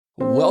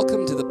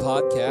Welcome to the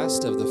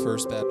podcast of the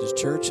First Baptist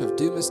Church of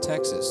Dumas,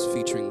 Texas,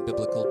 featuring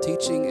biblical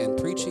teaching and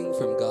preaching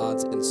from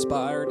God's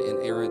inspired,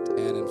 inerrant,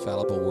 and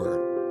infallible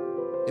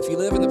Word. If you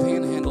live in the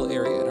Panhandle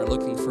area and are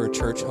looking for a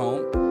church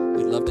home,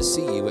 we'd love to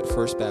see you at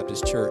First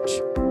Baptist Church.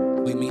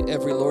 We meet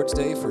every Lord's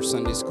Day for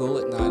Sunday school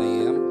at 9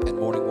 a.m. and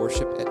morning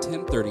worship at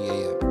 10:30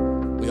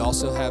 a.m. We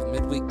also have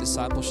midweek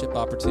discipleship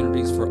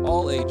opportunities for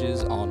all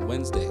ages on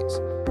Wednesdays.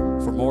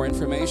 For more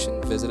information,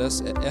 visit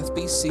us at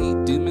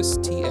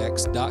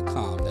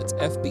fbcdumastx.com. That's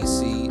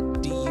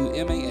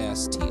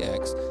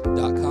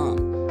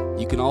fbcdumastx.com.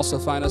 You can also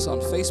find us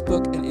on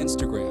Facebook and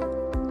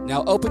Instagram.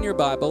 Now open your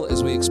Bible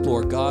as we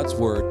explore God's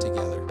Word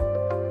together.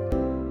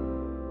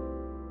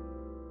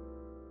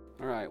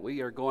 All right,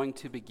 we are going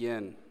to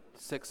begin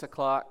 6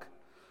 o'clock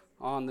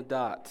on the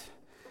dot.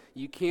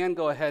 You can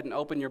go ahead and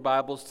open your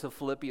Bibles to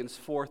Philippians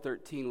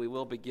 4:13. We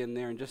will begin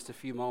there in just a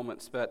few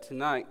moments, but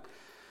tonight,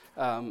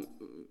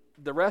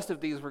 the rest of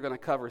these we're going to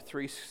cover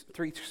three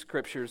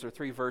scriptures or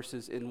three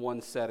verses in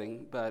one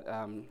setting, but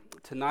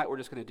tonight we're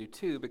just going to do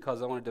two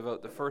because I want to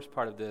devote the first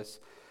part of this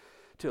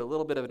to a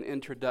little bit of an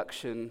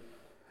introduction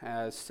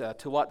as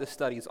to what this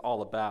study is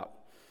all about.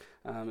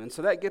 And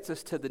so that gets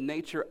us to the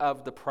nature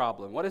of the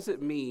problem. What does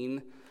it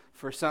mean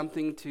for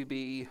something to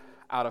be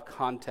out of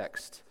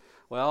context?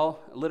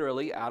 Well,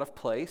 literally out of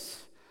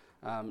place.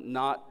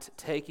 Not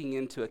taking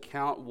into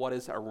account what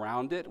is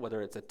around it,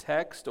 whether it's a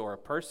text or a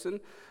person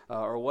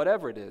or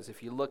whatever it is.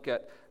 If you look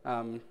at,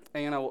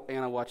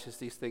 Anna watches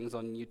these things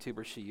on YouTube,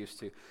 or she used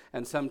to,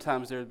 and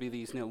sometimes there would be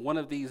these, one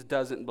of these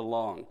doesn't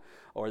belong,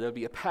 or there'll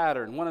be a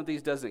pattern, one of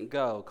these doesn't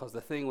go, because the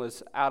thing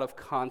was out of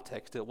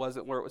context, it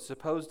wasn't where it was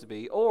supposed to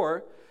be,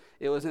 or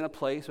it was in a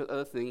place with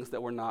other things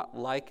that were not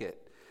like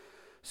it.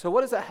 So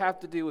what does that have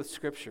to do with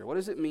Scripture? What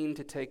does it mean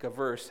to take a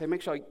verse? Hey,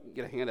 make sure I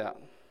get a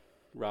handout,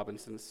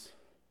 Robinson's.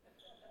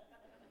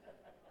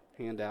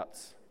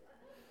 Handouts.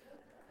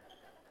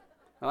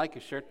 I like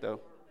your shirt, though.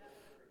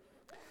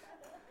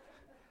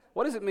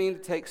 What does it mean to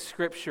take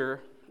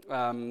Scripture,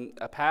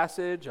 a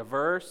passage, a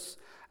verse,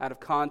 out of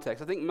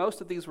context? I think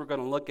most of these we're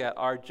going to look at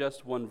are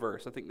just one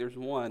verse. I think there's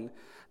one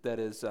that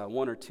is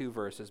one or two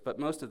verses, but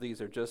most of these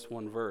are just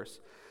one verse.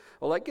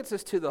 Well, that gets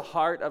us to the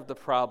heart of the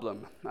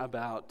problem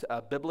about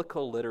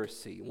biblical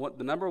literacy.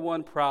 The number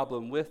one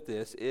problem with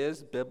this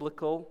is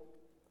biblical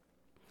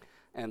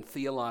and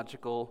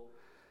theological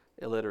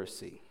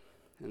illiteracy.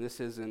 And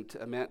this isn't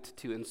meant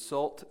to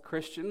insult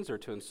Christians or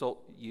to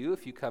insult you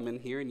if you come in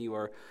here and you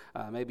are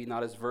maybe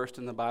not as versed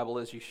in the Bible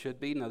as you should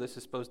be. No, this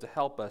is supposed to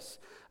help us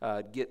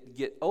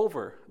get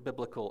over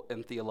biblical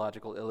and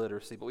theological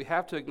illiteracy. But we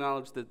have to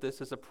acknowledge that this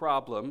is a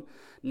problem,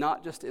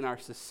 not just in our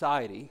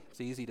society.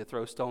 It's easy to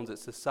throw stones at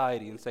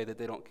society and say that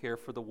they don't care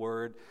for the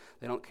Word,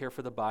 they don't care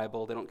for the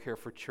Bible, they don't care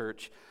for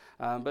church.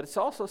 But it's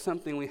also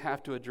something we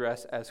have to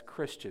address as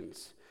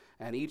Christians.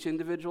 And each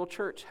individual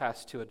church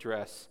has to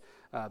address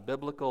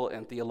biblical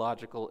and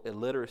theological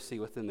illiteracy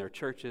within their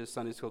churches,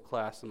 Sunday school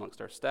class,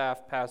 amongst our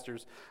staff,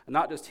 pastors, and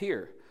not just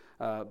here,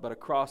 but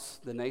across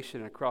the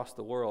nation and across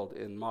the world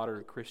in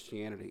modern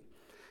Christianity.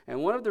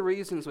 And one of the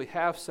reasons we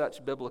have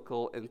such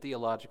biblical and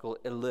theological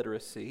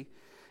illiteracy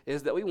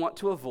is that we want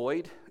to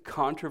avoid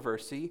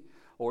controversy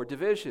or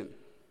division.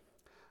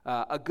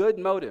 A good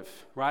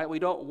motive, right? We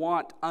don't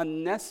want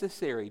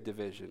unnecessary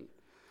division.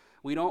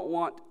 We don't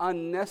want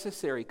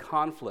unnecessary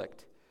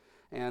conflict.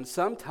 And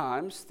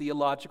sometimes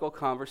theological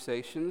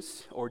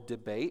conversations or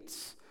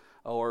debates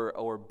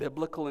or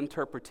biblical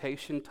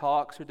interpretation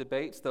talks or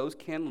debates, those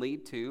can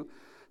lead to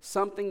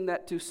something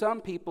that to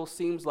some people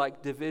seems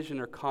like division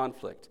or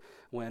conflict.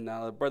 When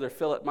Brother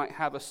Philip might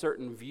have a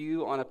certain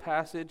view on a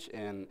passage,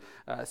 and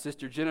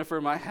Sister Jennifer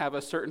might have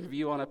a certain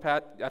view on a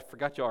I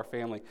forgot y'all are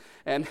family,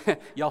 and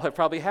y'all have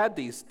probably had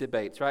these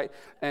debates, right?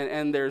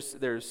 And there's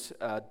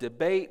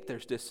debate,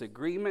 there's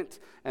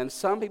disagreement, and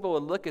some people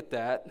would look at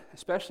that,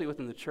 especially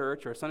within the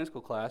church or a Sunday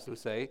school class, and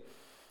say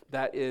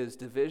that is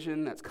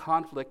division, that's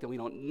conflict, and we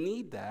don't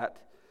need that.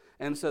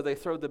 And so they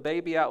throw the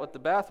baby out with the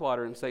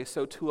bathwater and say,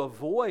 so to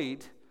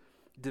avoid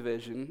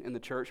division in the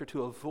church or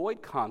to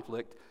avoid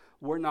conflict,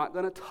 we're not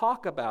going to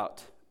talk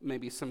about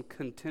maybe some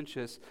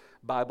contentious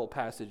Bible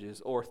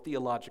passages or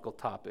theological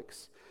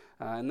topics.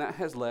 And that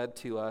has led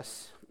to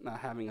us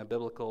having a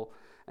biblical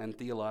and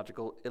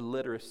theological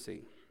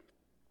illiteracy.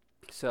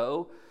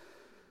 So,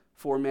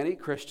 for many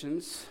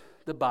Christians,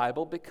 the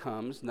Bible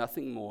becomes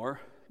nothing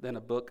more than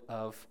a book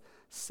of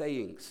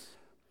sayings.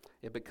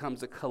 It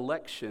becomes a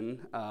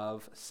collection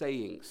of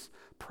sayings,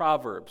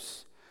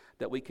 proverbs,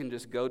 that we can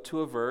just go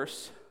to a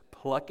verse,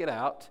 pluck it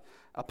out,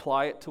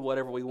 apply it to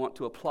whatever we want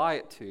to apply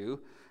it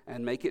to,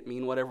 and make it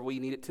mean whatever we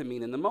need it to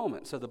mean in the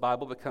moment. So the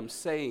Bible becomes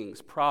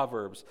sayings,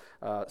 proverbs,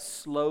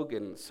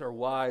 slogans, or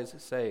wise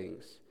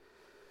sayings.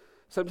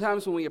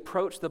 Sometimes when we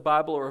approach the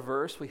Bible or a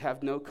verse, we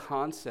have no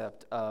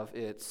concept of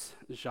its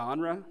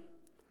genre,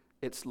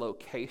 its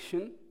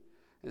location.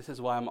 This is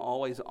why I'm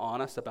always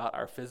honest about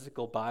our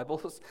physical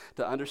Bibles,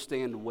 to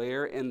understand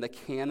where in the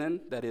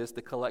canon, that is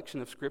the collection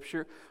of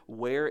Scripture,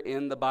 where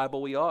in the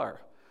Bible we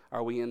are.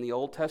 Are we in the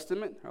Old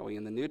Testament? Are we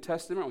in the New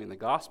Testament? Are we in the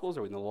Gospels?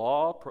 Are we in the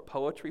law,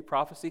 poetry,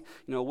 prophecy?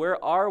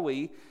 Where are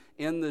we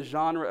in the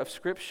genre of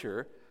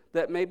Scripture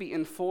that maybe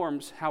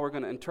informs how we're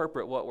going to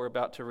interpret what we're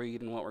about to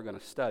read and what we're going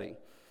to study?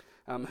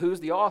 Who's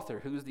the author?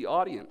 Who's the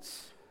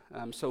audience?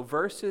 So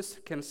verses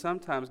can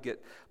sometimes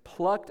get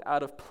plucked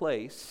out of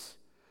place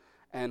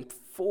and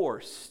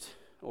forced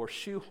or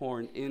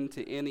shoehorned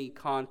into any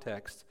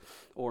context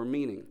or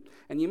meaning.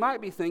 And you might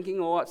be thinking,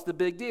 well, what's the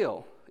big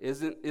deal?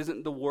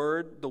 Isn't the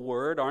word the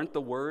word? Aren't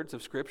the words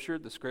of Scripture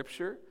the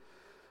Scripture?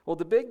 Well,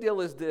 the big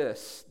deal is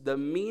this: the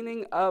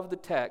meaning of the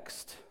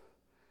text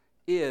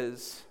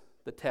is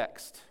the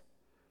text.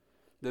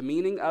 The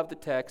meaning of the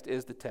text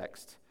is the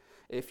text.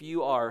 If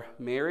you are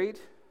married,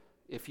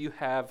 if you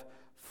have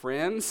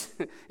friends,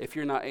 if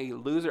you're not a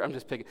loser, I'm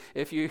just picking.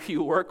 If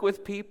you work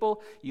with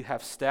people, you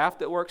have staff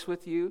that works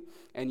with you,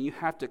 and you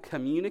have to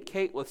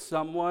communicate with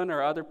someone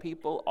or other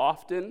people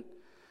often,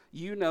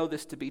 you know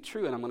this to be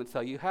true, and I'm going to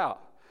tell you how.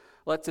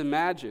 Let's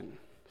imagine,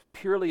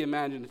 purely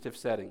imaginative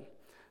setting,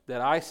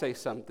 that I say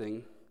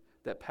something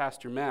that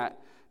Pastor Matt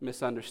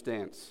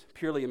misunderstands,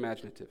 purely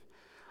imaginative.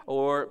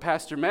 Or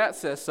Pastor Matt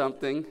says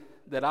something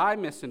that I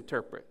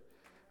misinterpret,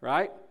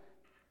 right?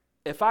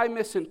 If I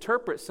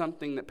misinterpret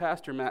something that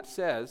Pastor Matt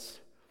says,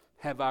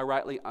 have I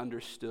rightly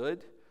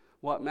understood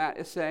what Matt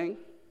is saying?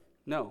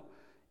 No.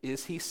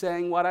 Is he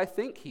saying what I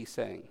think he's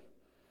saying?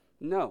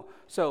 No.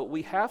 So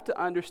we have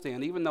to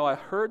understand, even though I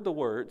heard the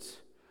words,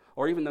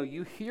 or even though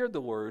you hear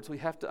the words, we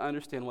have to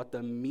understand what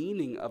the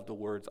meaning of the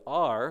words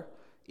are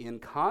in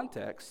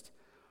context,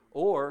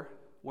 or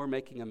we're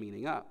making a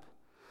meaning up.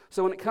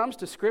 So when it comes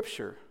to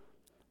Scripture,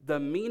 the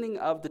meaning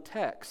of the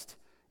text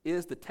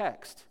is the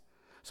text.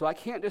 So I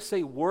can't just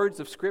say words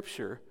of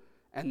Scripture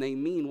and they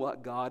mean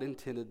what God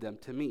intended them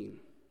to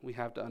mean. We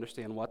have to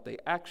understand what they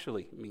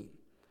actually mean.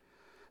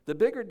 The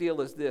bigger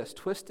deal is this: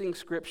 twisting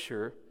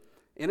Scripture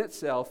in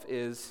itself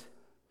is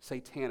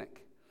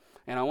satanic.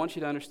 And I want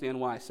you to understand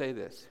why I say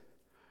this.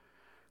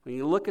 When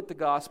you look at the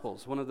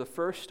Gospels, one of the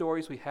first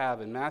stories we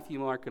have in Matthew,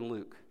 Mark, and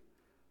Luke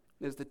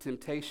is the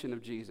temptation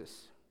of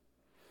Jesus.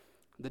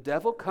 The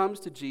devil comes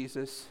to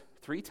Jesus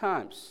 3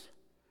 times.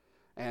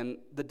 And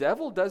the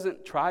devil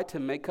doesn't try to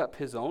make up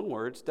his own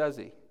words, does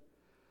he?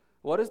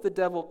 What does the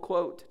devil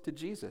quote to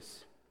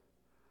Jesus?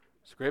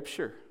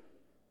 Scripture.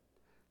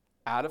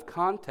 Out of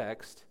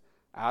context,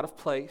 out of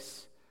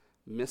place,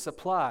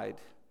 misapplied,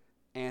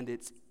 and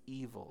it's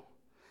evil.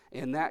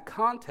 In that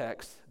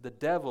context, the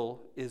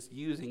devil is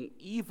using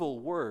evil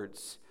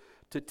words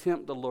to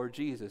tempt the Lord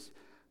Jesus.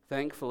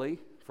 Thankfully,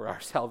 for our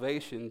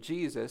salvation,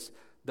 Jesus,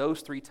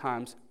 those 3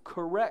 times,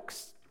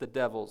 corrects the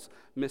devil's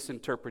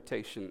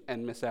misinterpretation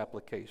and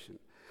misapplication.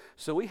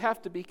 So we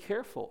have to be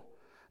careful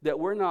that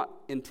we're not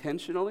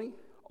intentionally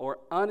or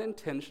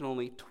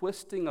unintentionally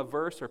twisting a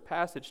verse or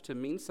passage to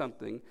mean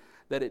something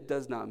that it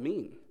does not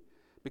mean.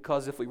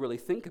 Because if we really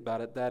think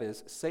about it, that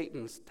is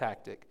Satan's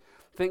tactic.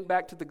 Think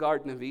back to the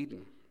Garden of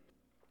Eden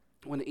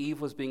when Eve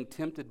was being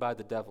tempted by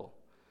the devil.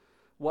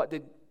 What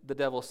did the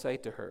devil say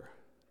to her?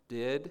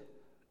 Did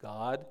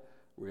God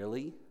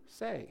really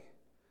say?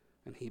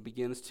 And he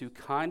begins to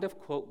kind of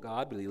quote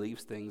God, but he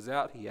leaves things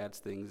out, he adds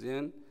things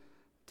in,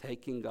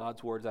 taking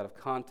God's words out of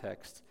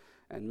context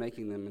and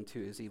making them into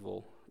his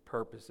evil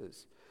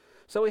purposes.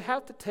 So we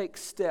have to take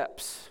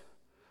steps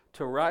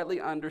to rightly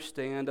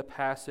understand a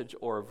passage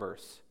or a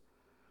verse.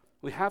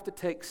 We have to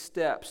take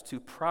steps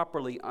to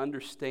properly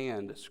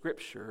understand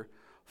Scripture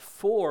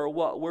for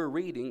what we're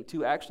reading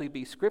to actually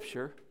be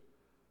Scripture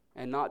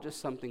and not just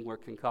something we're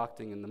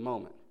concocting in the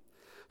moment.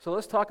 So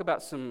let's talk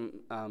about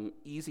some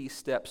easy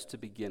steps to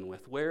begin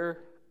with. Where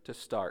to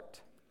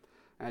start?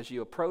 As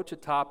you approach a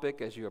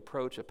topic, as you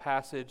approach a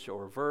passage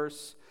or a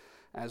verse,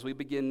 as we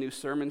begin new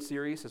sermon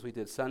series, as we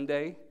did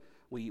Sunday,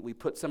 we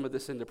put some of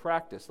this into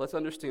practice. Let's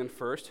understand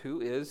first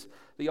who is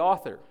the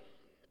author.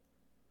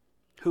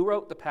 Who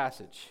wrote the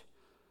passage?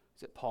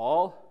 Is it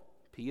Paul,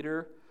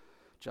 Peter,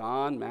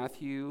 John,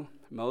 Matthew,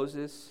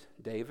 Moses,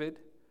 David?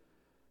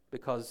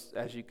 Because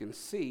as you can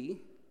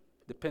see,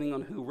 depending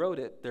on who wrote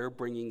it, they're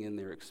bringing in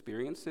their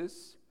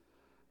experiences,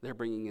 they're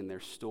bringing in their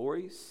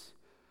stories,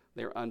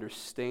 their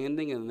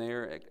understanding and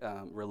their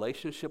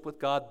relationship with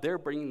God, they're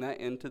bringing that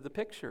into the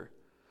picture.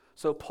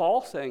 So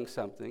Paul saying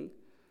something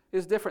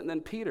is different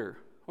than Peter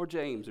or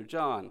James or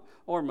John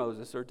or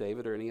Moses or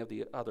David or any of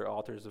the other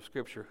authors of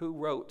Scripture who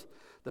wrote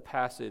the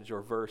passage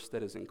or verse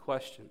that is in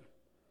question.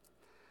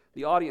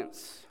 The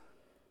audience,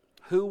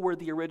 who were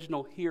the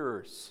original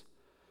hearers?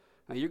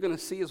 Now you're going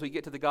to see as we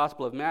get to the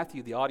Gospel of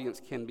Matthew, the audience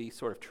can be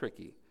sort of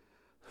tricky.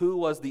 Who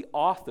was the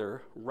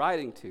author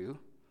writing to?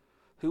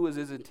 Who was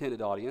his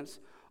intended audience?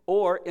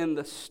 Or in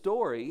the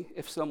story,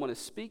 if someone is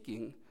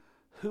speaking,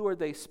 who are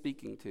they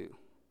speaking to?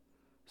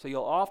 So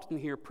you'll often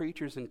hear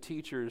preachers and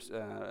teachers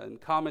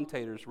and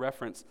commentators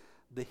reference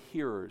the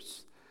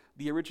hearers,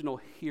 the original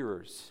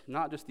hearers,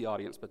 not just the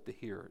audience, but the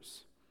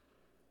hearers.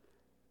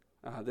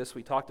 This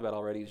we talked about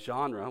already,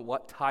 genre.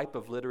 What type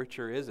of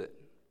literature is it?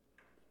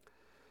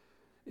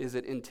 Is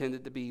it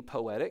intended to be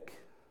poetic?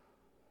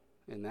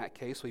 In that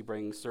case, we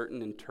bring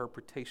certain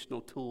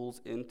interpretational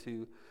tools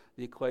into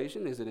the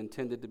equation. Is it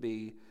intended to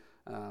be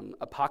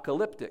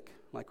apocalyptic,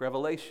 like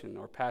Revelation,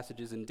 or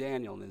passages in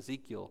Daniel and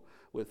Ezekiel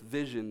with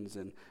visions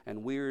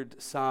and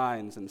weird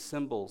signs and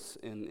symbols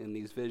in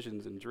these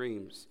visions and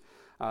dreams?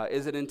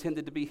 Is it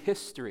intended to be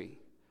history,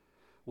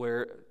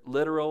 where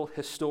literal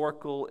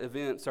historical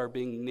events are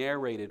being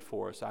narrated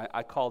for us?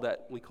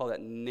 We call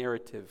that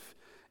narrative.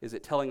 Is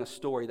it telling a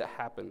story that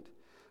happened?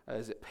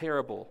 Is it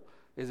parable?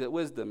 Is it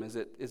wisdom? Is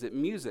it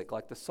music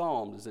like the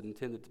Psalms? Is it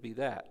intended to be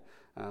that?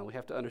 We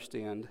have to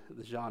understand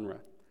the genre.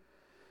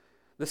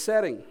 The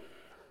setting.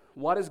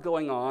 What is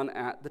going on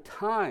at the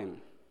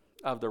time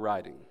of the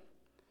writing?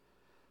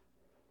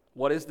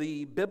 What is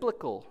the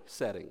biblical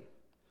setting?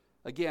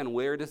 Again,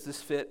 where does this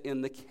fit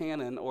in the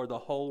canon or the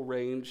whole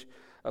range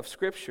of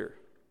Scripture?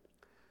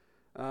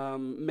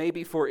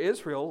 Maybe for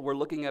Israel, we're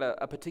looking at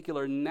a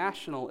particular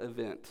national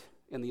event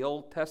in the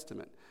Old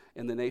Testament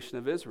in the nation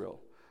of Israel.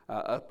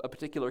 A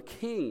particular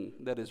king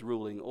that is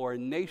ruling, or a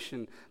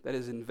nation that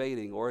is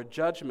invading, or a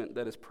judgment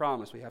that is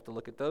promised. We have to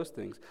look at those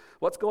things.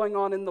 What's going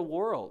on in the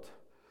world?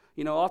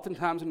 You know,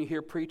 oftentimes when you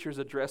hear preachers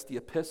address the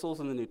epistles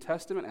in the New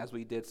Testament, as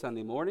we did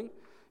Sunday morning,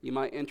 you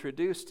might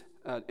introduce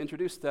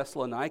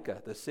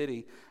Thessalonica, the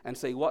city, and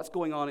say, what's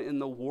going on in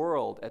the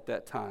world at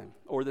that time?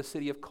 Or the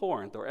city of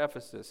Corinth, or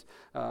Ephesus,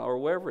 or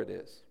wherever it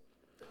is.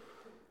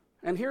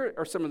 And here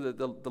are some of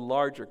the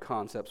larger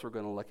concepts we're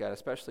going to look at,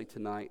 especially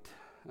tonight.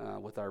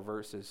 With our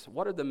verses.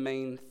 What are the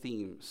main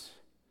themes?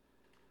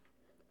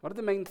 What are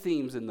the main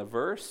themes in the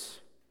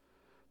verse,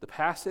 the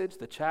passage,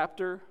 the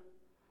chapter,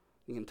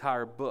 the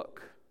entire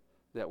book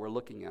that we're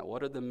looking at?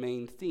 What are the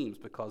main themes?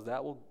 Because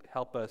that will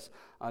help us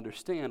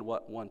understand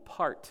what one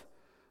part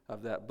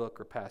of that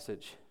book or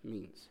passage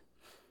means.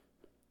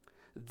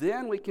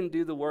 Then we can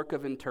do the work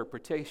of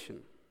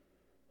interpretation.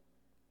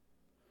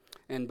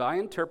 And by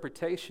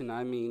interpretation,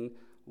 I mean,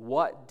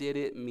 what did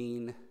it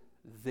mean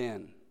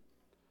then?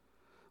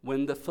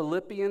 When the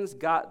Philippians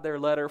got their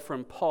letter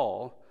from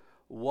Paul,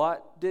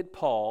 what did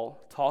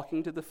Paul,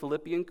 talking to the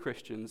Philippian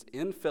Christians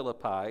in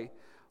Philippi,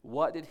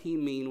 what did he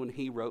mean when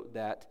he wrote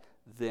that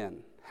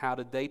then? How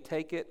did they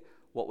take it?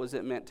 What was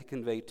it meant to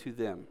convey to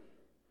them?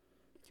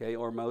 Okay,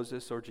 or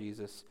Moses or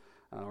Jesus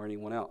or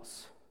anyone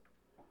else.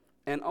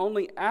 And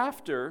only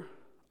after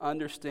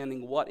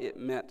understanding what it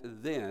meant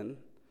then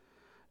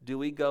do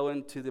we go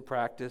into the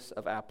practice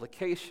of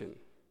application.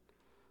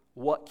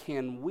 What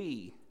can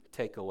we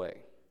take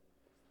away?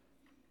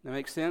 That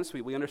makes sense?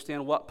 We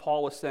understand what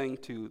Paul was saying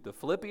to the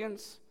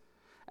Philippians,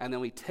 and then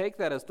we take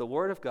that as the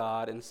Word of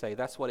God and say,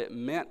 that's what it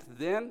meant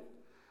then.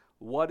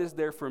 What is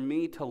there for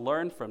me to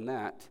learn from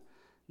that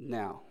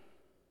now?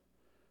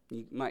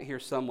 You might hear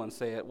someone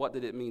say it, what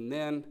did it mean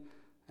then?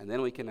 And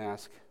then we can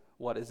ask,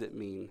 what does it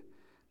mean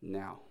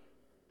now?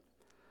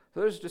 So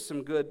there's just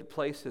some good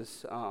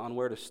places on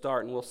where to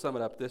start, and we'll sum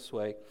it up this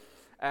way.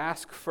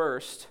 Ask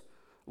first,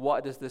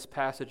 what does this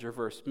passage or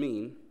verse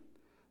mean?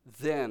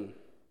 Then,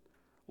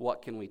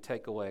 what can we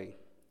take away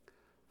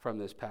from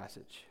this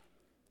passage?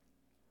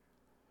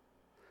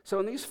 So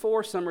in these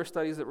 4 summer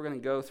studies that we're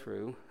going to go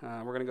through,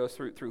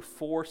 through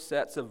 4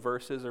 sets of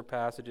verses or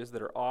passages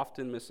that are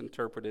often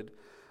misinterpreted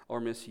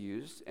or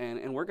misused,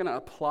 and we're going to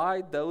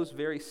apply those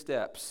very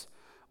steps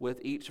with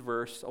each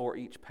verse or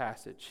each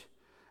passage.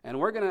 And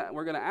we're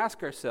going to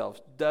ask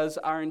ourselves, does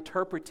our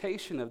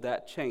interpretation of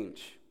that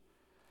change?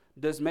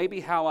 Does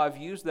maybe how I've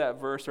used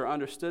that verse or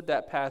understood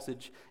that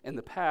passage in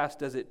the past,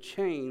 does it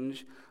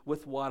change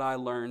with what I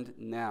learned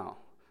now?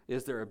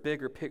 Is there a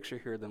bigger picture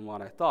here than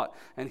what I thought?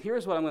 And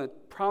here's what I'm going to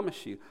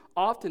promise you.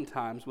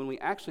 Oftentimes, when we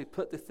actually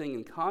put the thing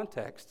in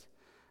context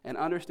and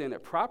understand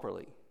it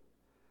properly,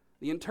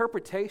 the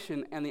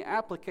interpretation and the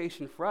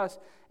application for us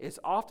is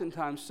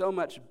oftentimes so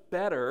much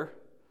better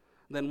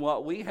than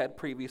what we had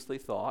previously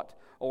thought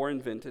or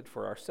invented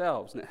for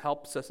ourselves. And it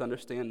helps us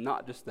understand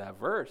not just that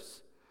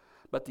verse,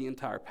 but the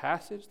entire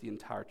passage, the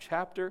entire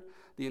chapter,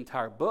 the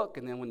entire book.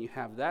 And then when you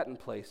have that in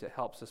place, it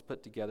helps us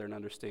put together and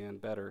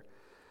understand better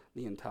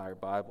the entire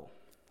Bible.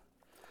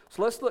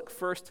 So let's look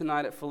first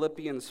tonight at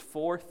Philippians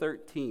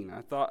 4:13.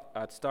 I thought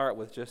I'd start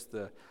with just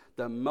the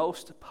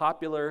most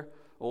popular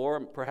or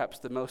perhaps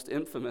the most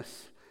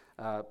infamous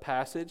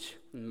passage.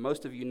 And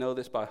most of you know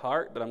this by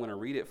heart, but I'm going to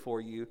read it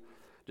for you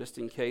just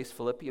in case.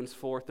 Philippians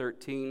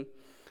 4:13.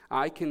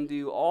 I can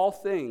do all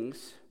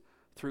things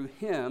through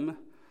him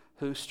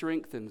who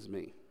strengthens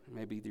me.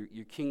 Maybe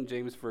your King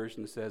James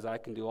Version says, I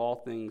can do all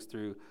things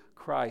through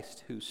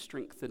Christ who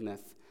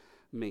strengtheneth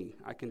me.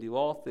 I can do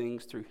all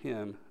things through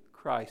him,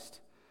 Christ,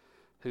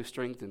 who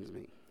strengthens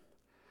me.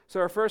 So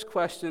our first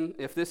question,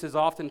 if this is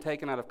often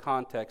taken out of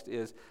context,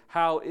 is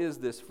how is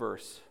this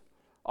verse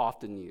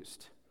often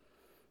used?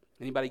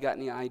 Anybody got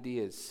any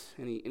ideas?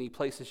 Any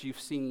places you've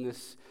seen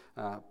this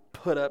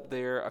put up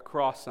there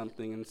across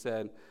something and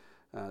said,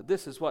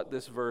 this is what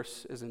this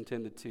verse is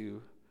intended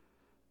to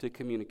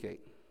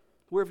communicate?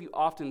 Where have you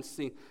often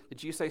seen?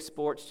 Did you say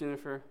sports,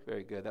 Jennifer?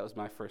 Very good. That was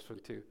my first one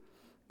too.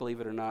 Believe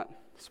it or not,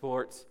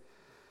 sports.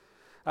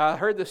 I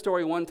heard the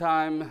story one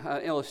time,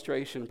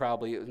 illustration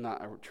probably, it was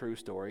not a true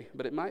story,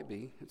 but it might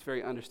be. It's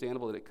very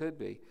understandable that it could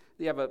be.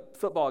 You have a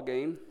football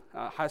game,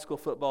 high school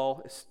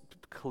football is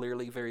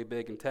clearly very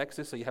big in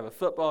Texas, so you have a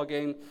football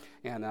game,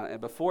 and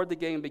before the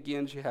game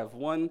begins, you have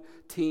one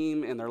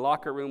team in their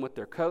locker room with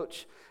their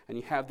coach, and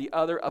you have the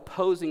other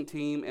opposing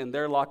team in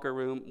their locker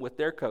room with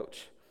their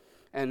coach.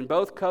 And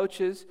both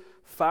coaches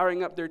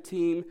firing up their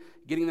team,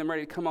 getting them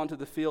ready to come onto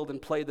the field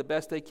and play the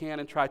best they can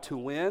and try to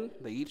win.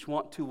 They each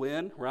want to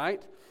win,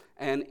 right?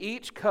 And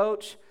each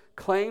coach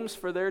claims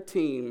for their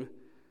team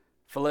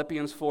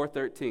Philippians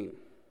 4:13.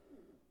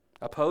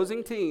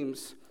 Opposing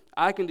teams,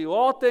 I can do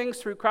all things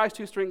through Christ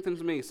who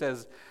strengthens me,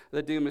 says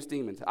the Dumas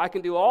Demons. I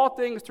can do all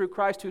things through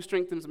Christ who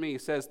strengthens me,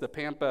 says the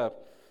Pampa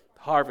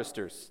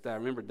Harvesters. I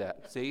remembered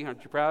that. See,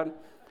 aren't you proud?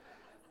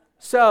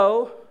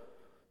 So,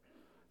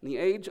 the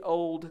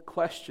age-old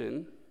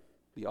question,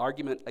 the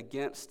argument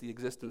against the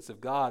existence of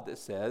God that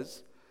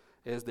says,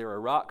 is there a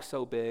rock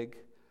so big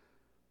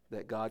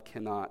that God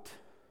cannot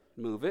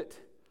move it?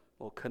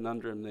 Well,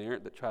 conundrum there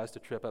that tries to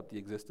trip up the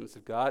existence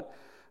of God.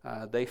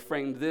 They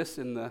framed this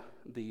in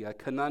the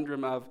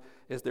conundrum of,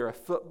 is there a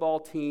football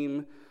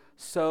team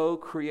so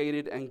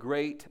created and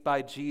great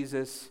by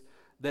Jesus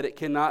that it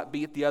cannot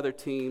beat the other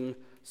team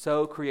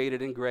so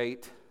created and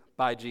great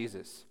by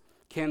Jesus?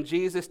 Can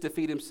Jesus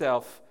defeat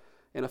himself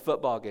in a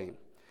football game?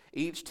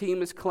 Each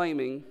team is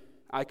claiming,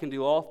 I can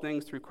do all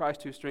things through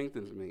Christ who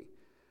strengthens me.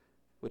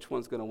 Which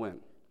one's going to win?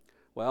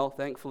 Well,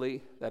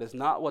 thankfully, that is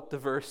not what the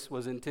verse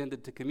was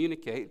intended to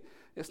communicate.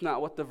 It's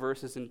not what the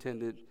verse is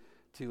intended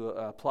to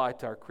apply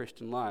to our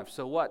Christian lives.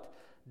 So what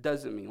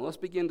does it mean? Well, let's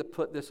begin to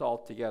put this all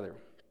together.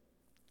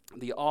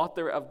 The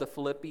author of the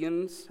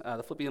Philippian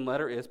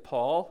letter is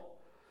Paul,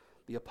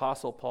 the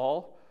Apostle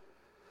Paul,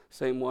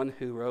 same one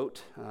who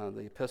wrote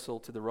the epistle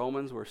to the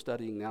Romans we're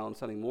studying now on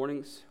Sunday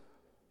mornings.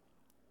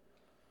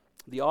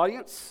 The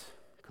audience,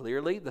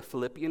 clearly the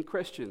Philippian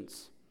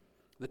Christians,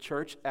 the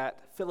church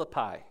at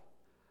Philippi,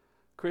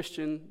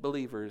 Christian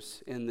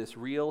believers in this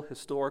real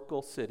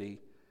historical city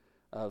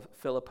of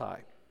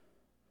Philippi.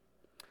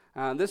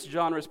 This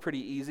genre is pretty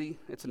easy.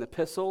 It's an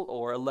epistle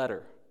or a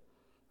letter.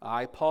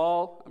 I,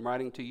 Paul, I'm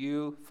writing to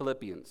you,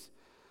 Philippians.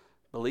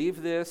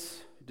 Believe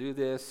this, do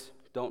this,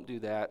 don't do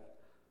that.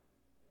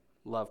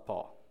 Love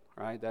Paul,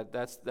 right?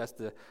 That's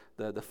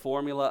the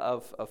formula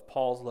of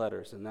Paul's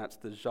letters, and that's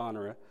the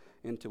genre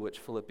into which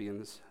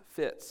Philippians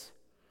fits.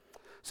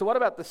 So what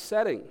about the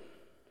setting?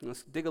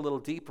 Let's dig a little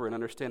deeper in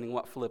understanding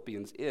what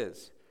Philippians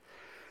is.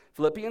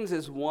 Philippians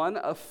is one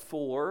of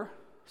 4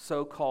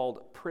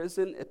 so-called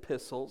prison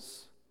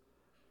epistles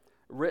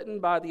written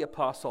by the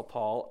Apostle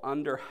Paul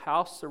under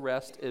house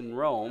arrest in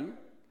Rome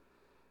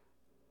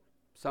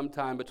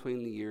sometime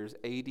between the years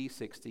AD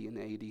 60 and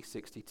AD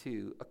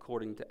 62,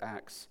 according to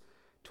Acts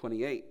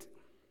 28.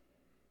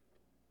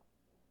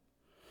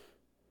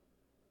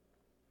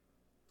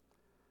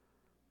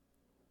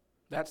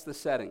 That's the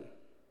setting.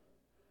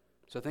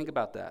 So think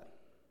about that.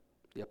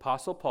 The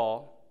Apostle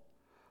Paul,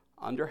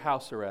 under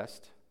house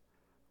arrest,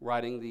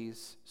 writing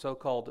these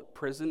so-called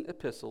prison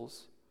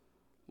epistles,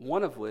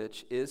 one of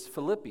which is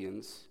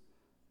Philippians,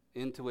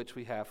 into which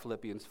we have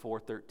Philippians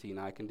 4:13,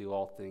 I can do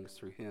all things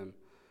through him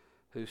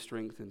who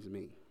strengthens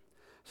me.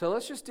 So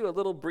let's just do a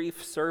little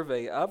brief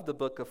survey of the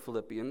book of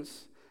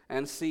Philippians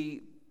and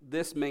see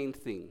this main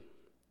theme: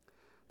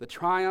 the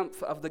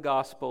triumph of the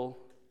gospel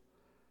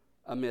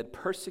amid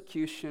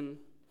persecution,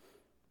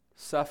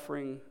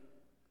 suffering,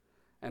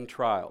 and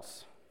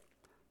trials.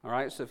 All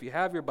right, so if you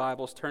have your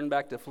Bibles, turn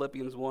back to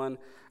Philippians 1.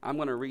 I'm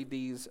going to read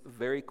these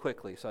very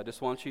quickly, so I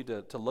just want you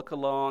to look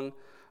along.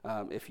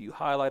 If you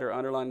highlight or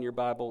underline in your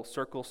Bible,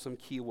 circle some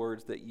key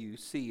words that you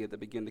see that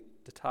begin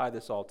to tie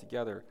this all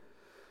together.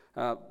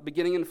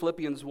 Beginning in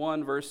Philippians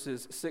 1,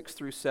 verses 6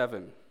 through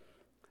 7.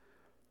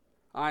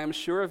 I am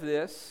sure of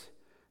this,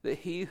 that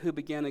he who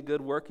began a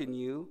good work in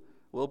you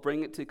will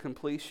bring it to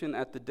completion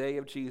at the day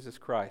of Jesus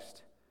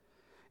Christ.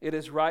 It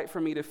is right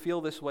for me to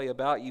feel this way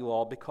about you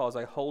all because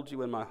I hold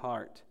you in my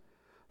heart.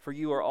 For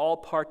you are all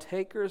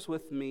partakers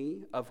with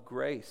me of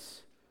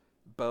grace,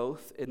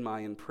 both in my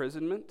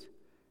imprisonment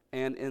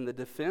and in the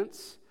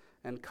defense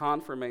and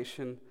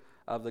confirmation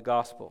of the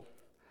gospel.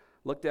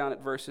 Look down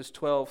at verses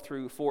 12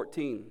 through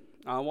 14.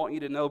 I want you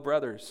to know,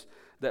 brothers,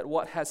 that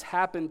what has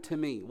happened to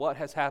me, what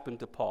has happened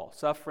to Paul,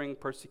 suffering,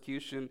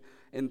 persecution,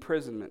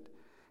 imprisonment,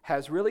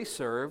 has really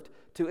served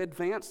to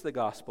advance the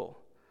gospel,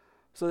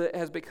 so that it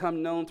has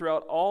become known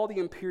throughout all the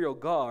imperial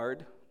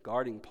guard,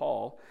 guarding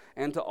Paul,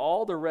 and to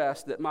all the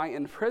rest that my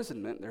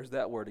imprisonment, there's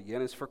that word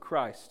again, is for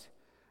Christ.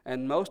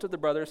 And most of the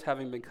brothers,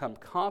 having become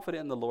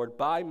confident in the Lord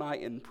by my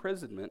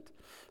imprisonment,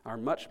 are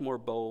much more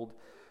bold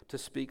to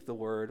speak the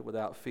word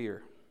without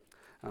fear.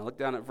 Look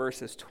down at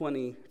verses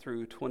 20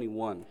 through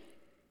 21.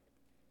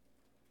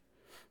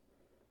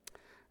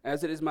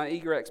 As it is my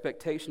eager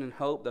expectation and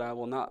hope that I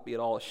will not be at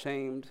all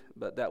ashamed,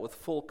 but that with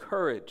full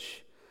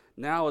courage,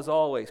 now as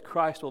always,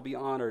 Christ will be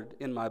honored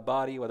in my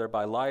body, whether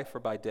by life or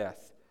by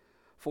death.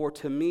 For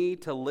to me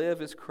to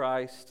live is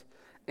Christ,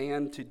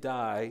 and to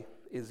die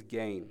is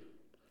gain.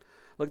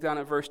 Look down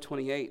at verse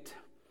 28.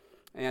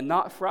 And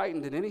not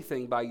frightened in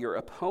anything by your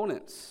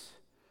opponents.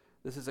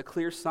 This is a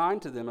clear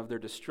sign to them of their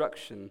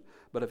destruction,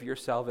 but of your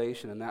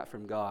salvation, and that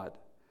from God.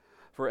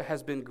 For it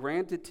has been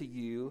granted to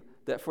you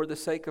that for the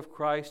sake of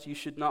Christ you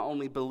should not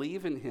only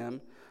believe in him,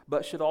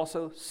 but should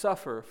also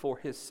suffer for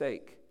his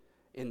sake,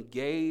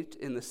 engaged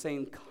in the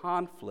same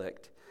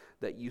conflict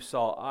that you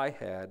saw I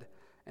had,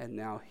 and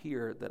now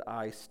hear that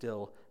I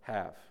still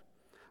have.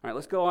 All right,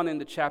 let's go on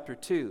into chapter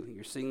 2.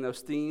 You're seeing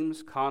those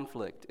themes: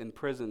 conflict,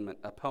 imprisonment,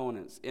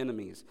 opponents,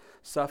 enemies,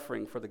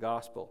 suffering for the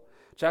gospel.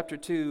 Chapter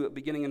 2,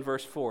 beginning in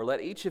verse 4,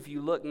 let each of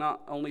you look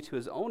not only to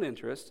his own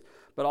interest,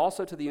 but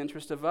also to the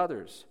interest of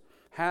others.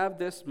 Have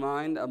this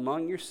mind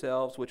among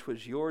yourselves, which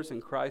was yours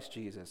in Christ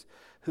Jesus,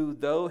 who,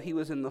 though he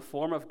was in the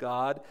form of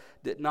God,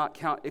 did not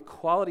count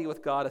equality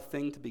with God a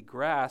thing to be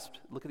grasped,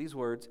 look at these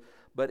words,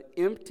 but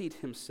emptied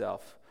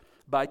himself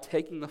by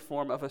taking the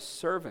form of a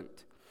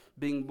servant.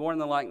 Being born in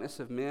the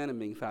likeness of men and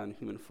being found in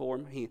human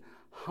form, he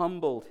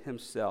humbled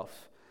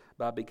himself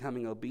by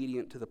becoming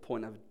obedient to the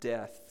point of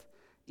death,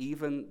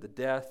 even the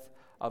death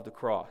of the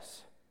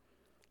cross.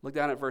 Look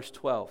down at verse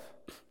 12.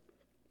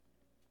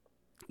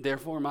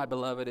 Therefore, my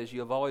beloved, as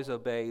you have always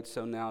obeyed,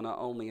 so now not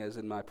only as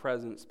in my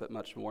presence, but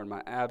much more in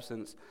my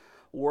absence,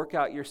 work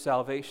out your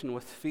salvation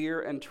with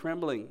fear and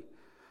trembling.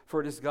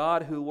 For it is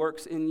God who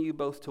works in you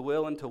both to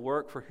will and to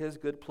work for his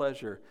good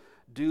pleasure.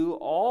 Do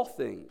all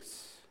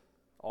things,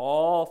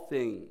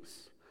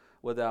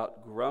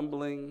 without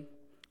grumbling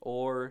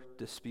or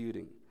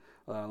disputing.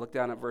 Look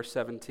down at verse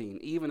 17.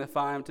 Even if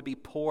I am to be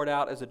poured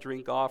out as a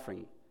drink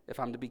offering, if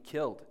I'm to be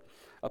killed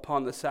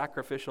upon the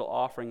sacrificial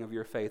offering of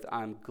your faith,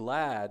 I'm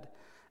glad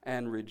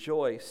and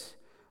rejoice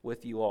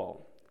with you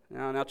all.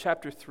 Now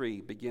chapter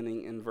 3,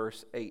 beginning in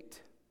verse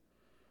 8.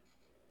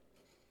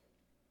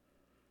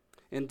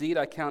 Indeed,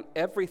 I count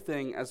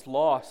everything as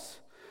loss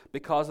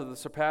because of the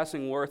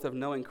surpassing worth of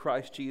knowing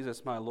Christ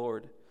Jesus my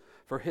Lord.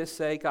 For his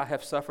sake I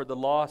have suffered the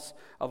loss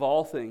of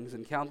all things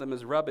and count them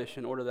as rubbish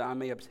in order that I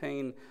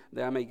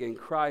may gain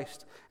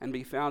Christ and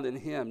be found in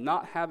him,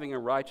 not having a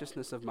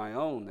righteousness of my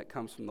own that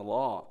comes from the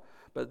law,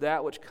 but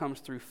that which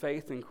comes through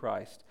faith in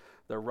Christ,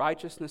 the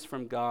righteousness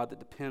from God that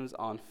depends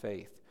on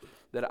faith,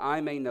 that I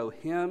may know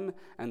him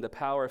and the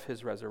power of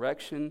his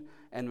resurrection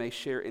and may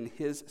share in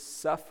his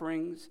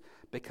sufferings,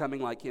 becoming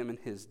like him in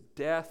his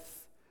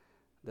death,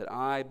 that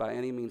I, by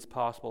any means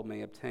possible,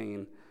 may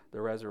obtain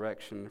the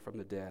resurrection from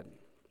the dead.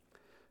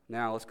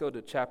 Now, let's go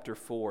to chapter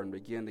 4 and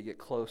begin to get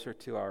closer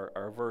to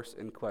our verse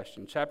in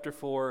question. Chapter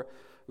 4,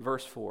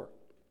 verse 4.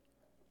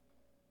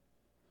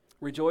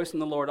 Rejoice in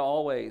the Lord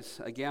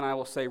always. Again, I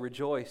will say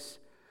rejoice.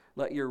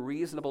 Let your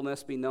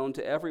reasonableness be known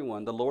to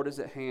everyone. The Lord is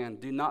at hand.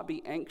 Do not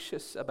be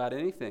anxious about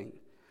anything,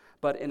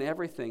 but in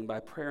everything, by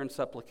prayer and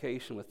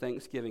supplication with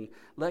thanksgiving,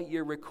 let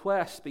your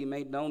requests be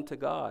made known to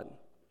God.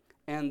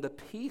 And the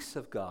peace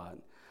of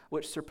God,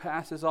 which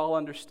surpasses all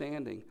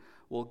understanding,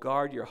 will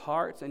guard your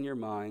hearts and your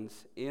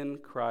minds in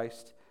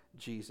Christ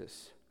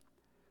Jesus.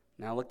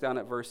 Now look down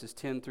at verses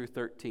 10 through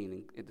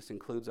 13. This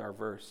includes our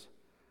verse.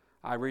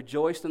 I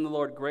rejoiced in the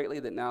Lord greatly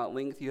that now at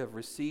length you have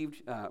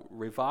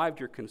revived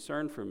your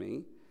concern for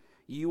me.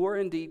 You were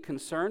indeed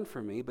concerned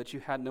for me, but you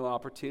had no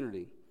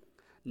opportunity.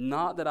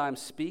 Not that I'm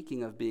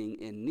speaking of being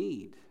in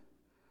need,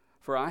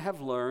 for I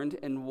have learned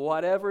in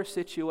whatever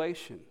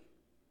situation,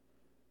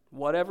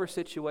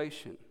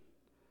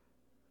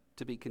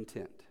 to be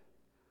content.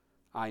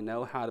 I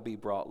know how to be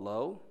brought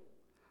low.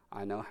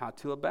 I know how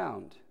to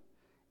abound.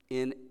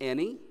 In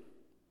any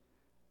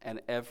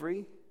and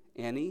every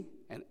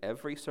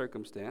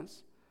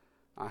circumstance,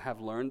 I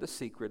have learned the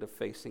secret of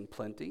facing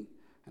plenty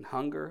and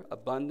hunger,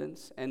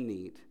 abundance and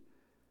need.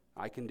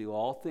 I can do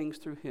all things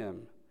through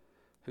him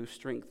who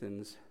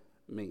strengthens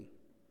me.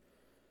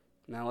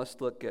 Now let's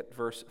look at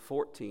verse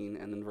 14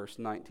 and then verse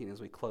 19 as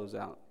we close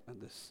out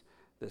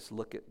this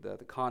look at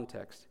the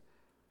context.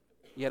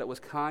 Yet it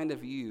was kind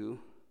of you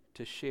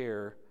to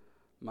share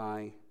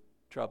my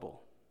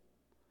trouble.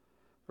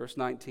 Verse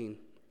 19,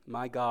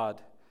 my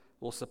God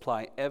will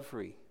supply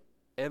every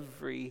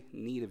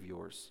need of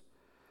yours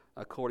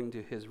according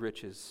to his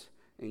riches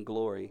in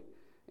glory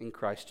in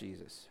Christ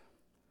Jesus.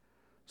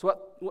 So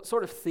what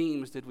sort of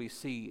themes did we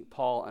see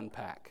Paul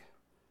unpack?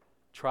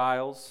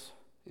 Trials,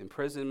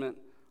 imprisonment,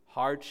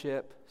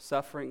 hardship,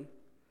 suffering.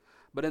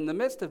 But in the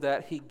midst of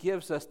that, he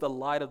gives us the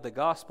light of the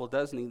gospel,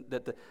 doesn't he?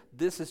 That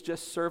this is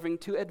just serving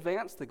to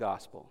advance the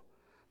gospel.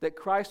 That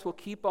Christ will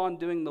keep on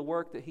doing the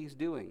work that he's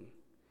doing.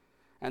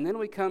 And then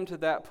we come to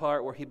that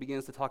part where he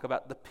begins to talk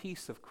about the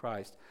peace of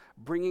Christ,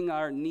 bringing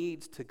our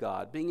needs to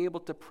God, being able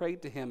to pray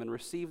to him and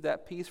receive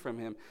that peace from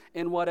him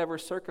in whatever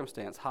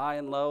circumstance, high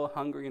and low,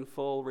 hungry and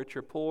full, rich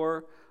or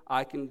poor.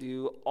 I can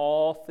do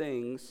all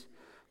things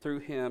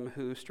through him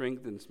who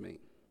strengthens me.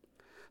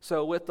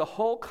 So with the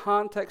whole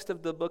context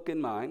of the book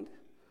in mind,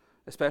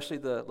 especially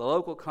the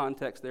local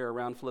context there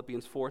around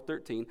Philippians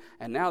 4:13,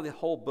 and now the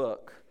whole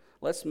book,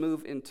 let's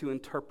move into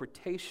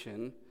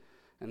interpretation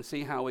and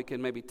see how we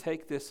can maybe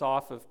take this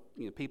off of,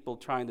 people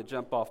trying to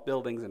jump off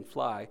buildings and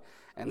fly,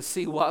 and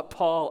see what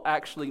Paul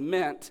actually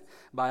meant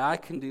by I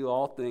can do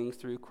all things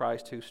through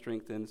Christ who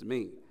strengthens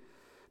me.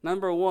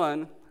 Number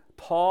one,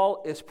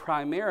 Paul is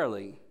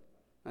primarily,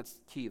 that's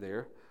key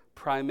there,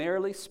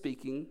 primarily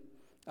speaking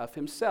of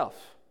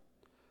himself.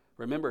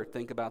 Remember,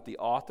 think about the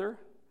author,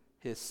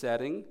 his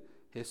setting,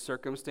 his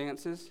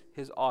circumstances,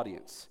 his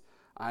audience.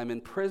 I'm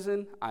in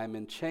prison, I'm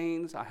in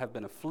chains, I have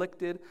been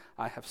afflicted,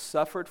 I have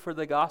suffered for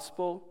the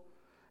gospel.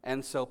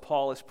 And so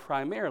Paul is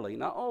primarily,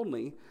 not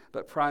only,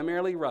 but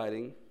primarily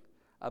writing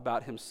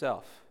about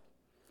himself.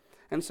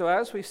 And so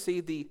as we see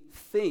the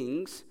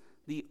things,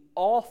 the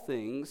all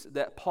things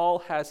that Paul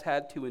has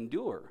had to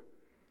endure,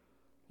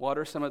 what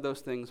are some of those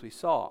things we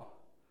saw?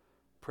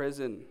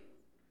 Prison,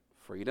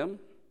 freedom,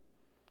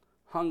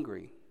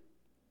 hungry,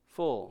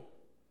 full,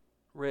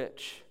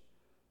 rich,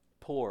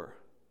 poor,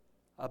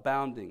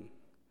 abounding,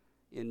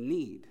 in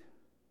need.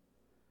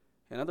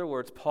 In other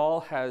words, Paul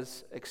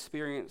has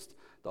experienced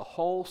the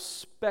whole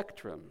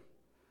spectrum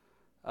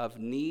of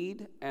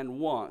need and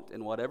want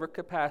in whatever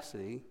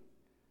capacity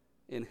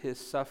in his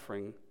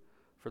suffering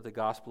for the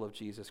gospel of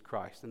Jesus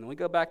Christ. And then we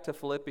go back to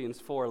Philippians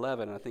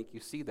 4:11, and I think you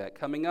see that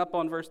coming up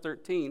on verse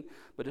 13,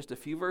 but just a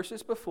few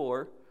verses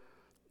before,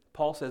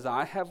 Paul says,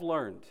 I have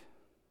learned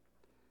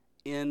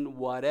in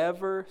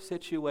whatever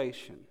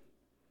situation,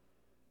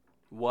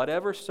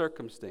 whatever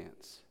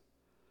circumstance,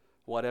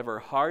 whatever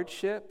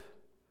hardship,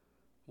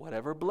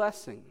 whatever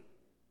blessing,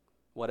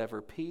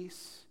 whatever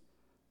peace,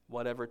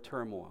 whatever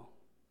turmoil,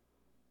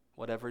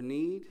 whatever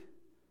need,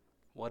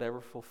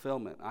 whatever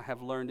fulfillment. I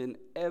have learned in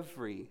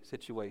every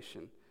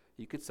situation.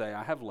 You could say,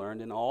 I have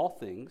learned in all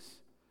things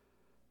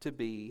to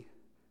be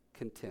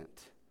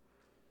content.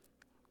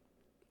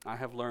 I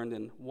have learned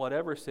in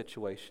whatever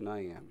situation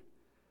I am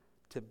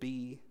to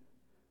be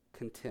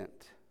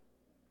content.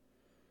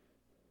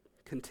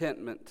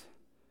 Contentment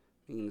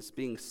means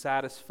being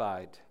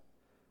satisfied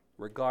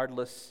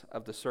regardless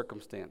of the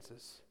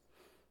circumstances.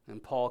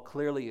 And Paul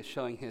clearly is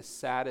showing his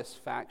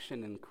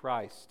satisfaction in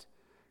Christ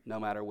no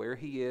matter where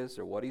he is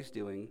or what he's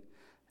doing,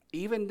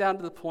 even down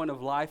to the point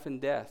of life and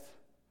death.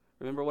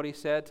 Remember what he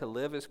said? To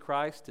live is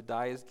Christ, to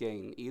die is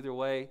gain. Either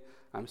way,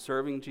 I'm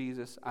serving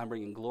Jesus, I'm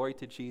bringing glory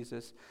to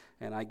Jesus,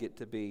 and I get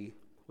to be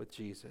with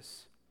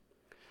Jesus.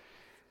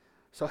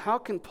 So how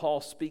can Paul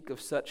speak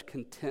of such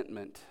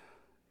contentment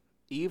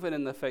even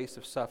in the face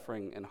of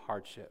suffering and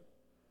hardship?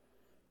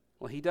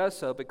 Well, he does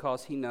so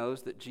because he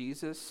knows that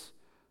Jesus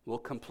will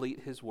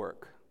complete his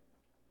work.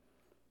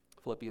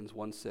 Philippians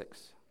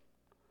 1:6.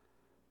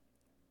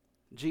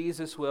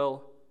 Jesus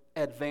will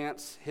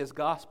advance his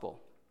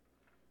gospel.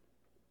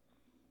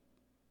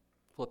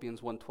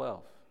 Philippians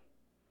 1:12.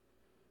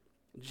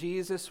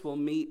 Jesus will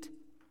meet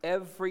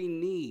every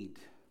need.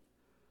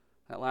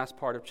 That last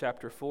part of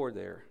chapter 4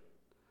 there.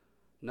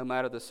 No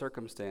matter the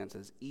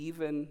circumstances,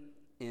 even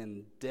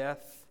in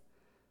death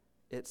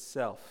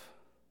itself.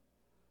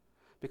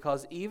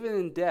 Because even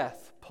in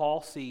death, Paul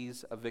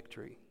sees a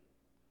victory.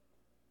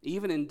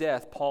 Even in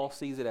death, Paul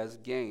sees it as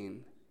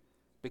gain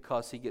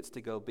because he gets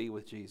to go be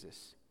with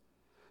Jesus.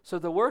 So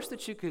the worst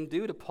that you can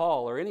do to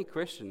Paul or any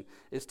Christian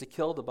is to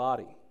kill the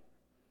body.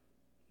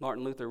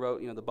 Martin Luther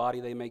wrote, the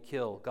body they may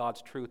kill,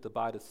 God's truth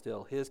abideth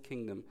still. His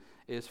kingdom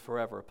is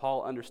forever.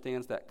 Paul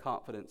understands that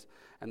confidence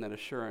and that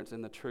assurance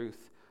in the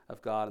truth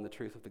of God and the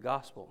truth of the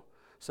gospel.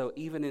 So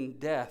even in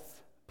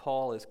death,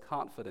 Paul is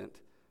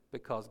confident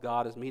because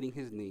God is meeting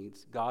his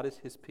needs, God is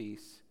his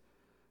peace,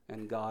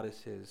 and God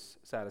is his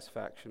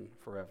satisfaction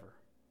forever.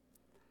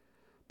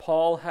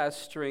 Paul has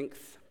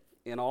strength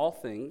in all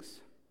things.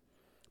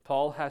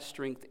 Paul has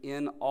strength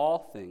in all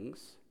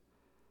things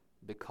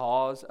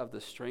because of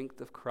the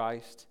strength of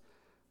Christ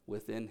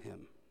within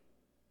him.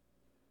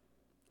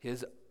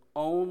 His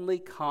only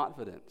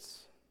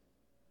confidence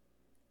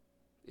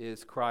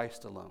is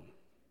Christ alone.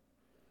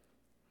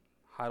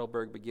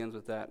 Heidelberg begins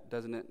with that,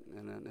 doesn't it?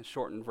 In a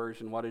shortened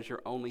version, what is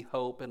your only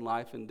hope in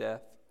life and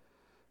death?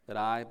 That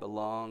I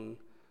belong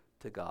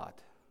to God.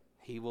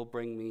 He will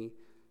bring me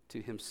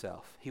to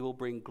himself. He will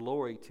bring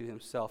glory to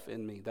himself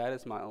in me. That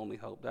is my only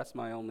hope. That's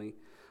my only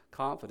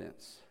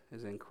confidence,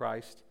 is in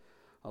Christ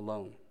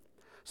alone.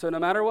 So no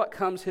matter what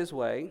comes his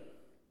way,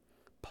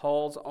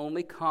 Paul's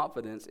only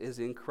confidence is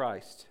in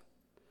Christ.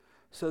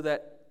 So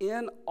that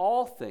in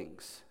all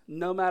things,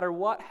 no matter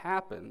what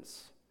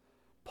happens,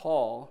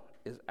 Paul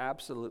is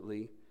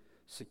absolutely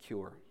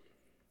secure.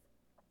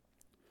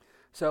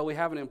 So we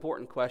have an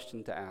important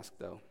question to ask,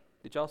 though.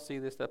 Did y'all see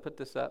this? Did I put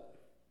this up?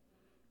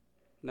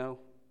 No?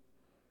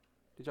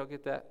 Did y'all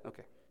get that?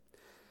 Okay.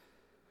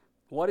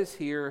 What is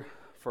here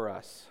for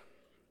us?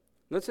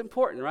 That's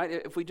important, right?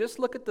 If we just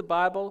look at the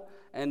Bible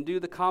and do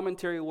the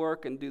commentary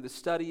work and do the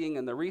studying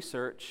and the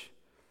research,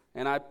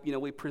 and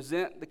we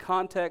present the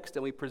context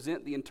and we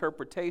present the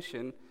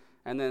interpretation,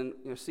 and then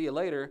see you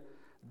later,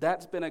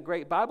 that's been a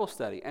great Bible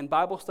study. And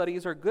Bible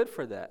studies are good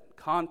for that.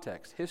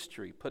 Context,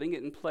 history, putting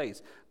it in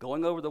place,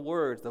 going over the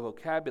words, the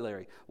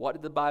vocabulary. What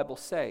did the Bible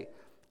say?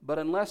 But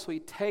unless we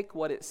take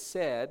what it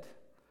said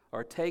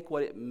or take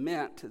what it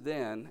meant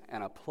then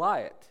and apply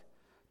it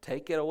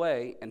take it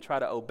away and try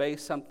to obey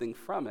something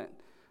from it,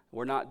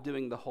 we're not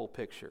doing the whole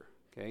picture.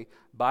 Okay?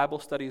 Bible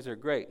studies are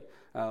great.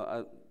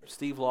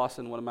 Steve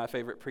Lawson, one of my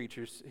favorite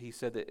preachers, he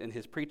said that in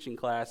his preaching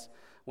class,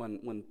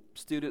 when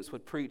students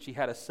would preach, he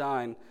had a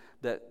sign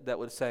that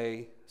would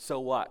say, "So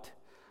what?"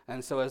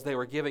 And so as they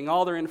were giving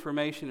all their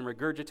information and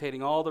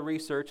regurgitating all the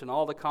research and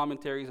all the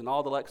commentaries and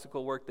all the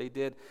lexical work they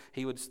did,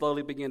 he would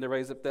slowly begin to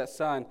raise up that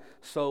sign.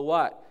 "So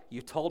what?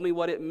 You told me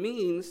what it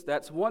means.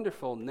 That's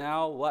wonderful.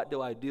 Now what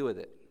do I do with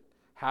it?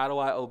 How do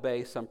I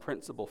obey some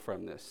principle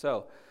from this?"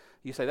 So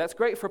you say, that's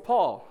great for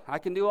Paul. I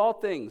can do all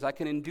things. I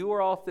can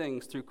endure all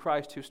things through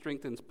Christ who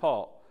strengthens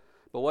Paul.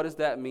 But what does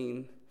that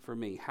mean for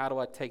me? How do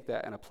I take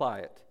that and apply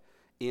it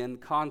in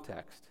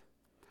context?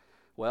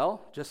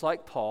 Well, just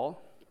like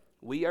Paul,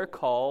 we are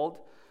called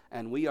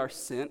and we are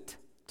sent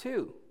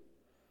too.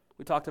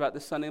 We talked about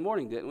this Sunday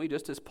morning, didn't we?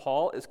 Just as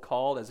Paul is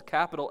called as a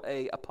capital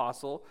A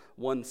apostle,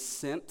 one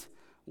sent,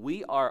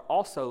 we are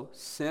also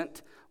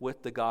sent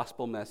with the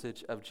gospel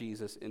message of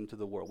Jesus into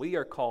the world. We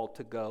are called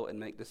to go and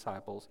make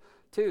disciples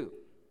too.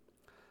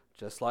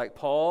 Just like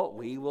Paul,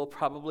 we will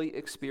probably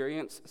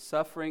experience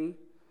suffering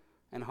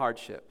and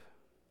hardship.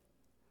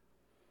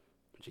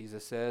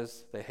 Jesus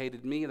says, "They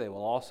hated me, they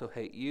will also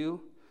hate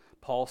you."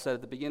 Paul said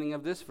at the beginning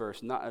of this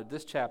verse,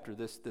 this chapter,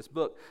 this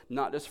book,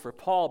 not just for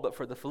Paul, but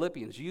for the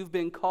Philippians, you've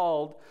been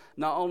called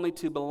not only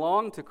to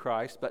belong to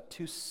Christ, but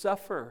to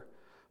suffer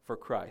for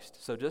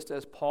Christ. So just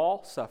as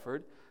Paul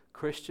suffered,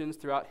 Christians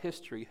throughout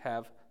history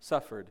have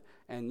suffered,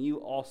 and you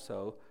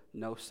also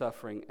know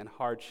suffering and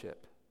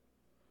hardship.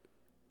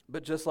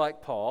 But just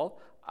like Paul,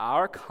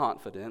 our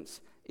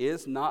confidence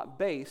is not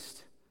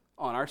based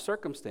on our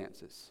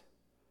circumstances.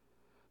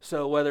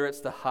 So whether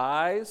it's the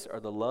highs or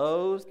the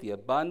lows, the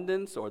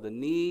abundance or the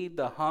need,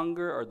 the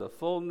hunger or the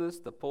fullness,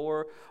 the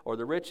poor or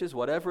the riches,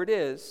 whatever it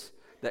is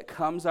that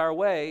comes our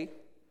way,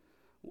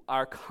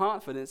 our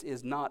confidence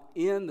is not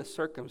in the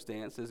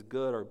circumstances,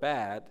 good or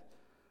bad.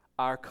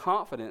 Our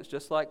confidence,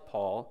 just like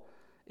Paul,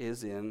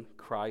 is in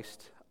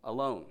Christ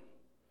alone.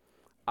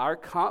 Our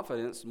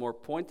confidence, more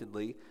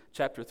pointedly,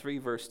 chapter 3,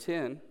 verse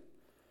 10,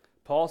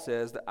 Paul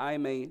says that I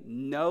may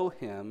know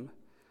him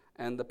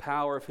and the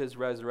power of his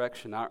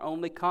resurrection. Our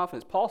only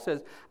confidence. Paul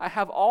says, I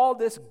have all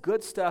this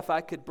good stuff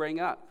I could bring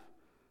up.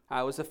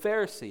 I was a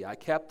Pharisee. I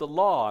kept the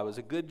law. I was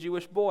a good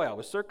Jewish boy. I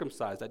was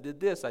circumcised. I did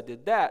this. I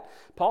did that.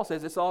 Paul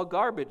says it's all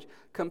garbage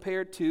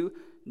compared to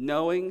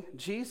knowing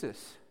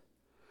Jesus.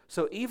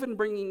 So even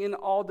bringing in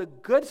all the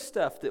good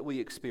stuff that we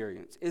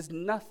experience is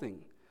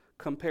nothing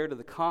compared to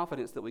the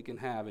confidence that we can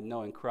have in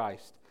knowing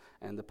Christ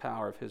and the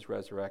power of his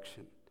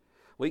resurrection.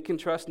 We can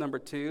trust, number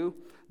 2,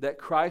 that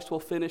Christ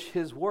will finish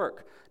his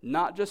work,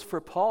 not just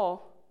for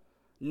Paul,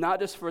 not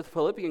just for the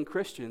Philippian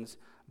Christians,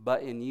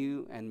 but in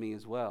you and me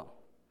as well.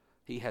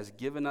 He has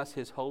given us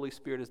his Holy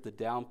Spirit as the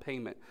down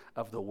payment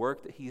of the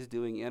work that he's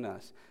doing in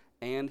us,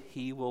 and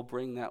he will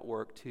bring that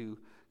work to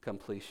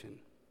completion.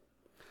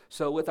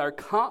 So with our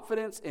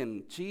confidence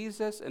in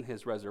Jesus and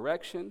his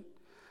resurrection,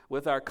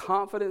 with our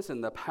confidence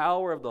in the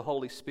power of the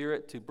Holy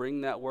Spirit to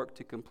bring that work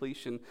to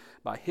completion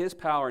by his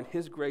power and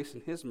his grace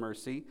and his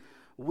mercy,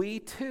 we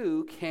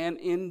too can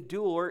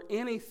endure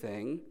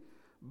anything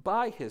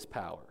by his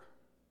power.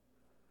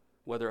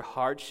 Whether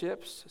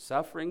hardships,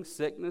 suffering,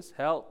 sickness,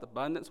 health,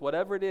 abundance,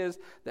 whatever it is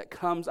that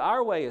comes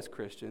our way as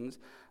Christians,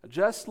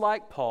 just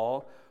like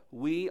Paul,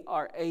 we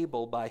are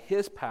able by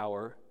his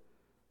power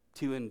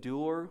to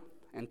endure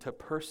and to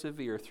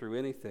persevere through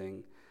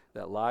anything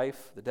that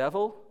life, the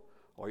devil,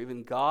 or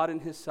even God in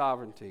his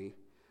sovereignty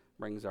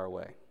brings our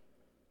way.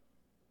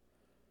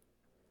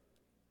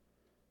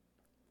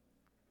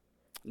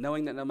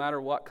 Knowing that no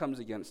matter what comes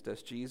against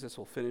us, Jesus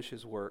will finish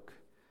his work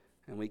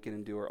and we can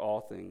endure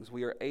all things.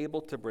 We are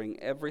able to bring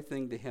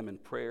everything to him in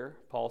prayer,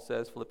 Paul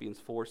says, Philippians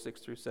 4, 6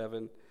 through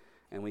 7,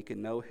 and we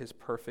can know his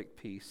perfect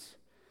peace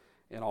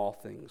in all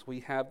things.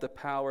 We have the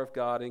power of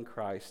God in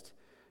Christ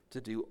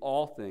to do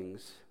all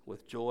things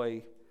with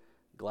joy,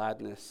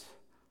 gladness,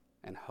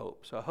 and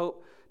hope. So I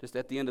hope just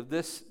at the end of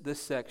this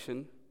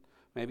section,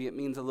 maybe it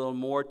means a little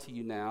more to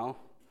you now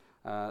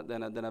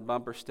than a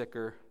bumper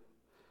sticker,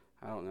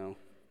 I don't know,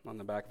 on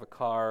the back of a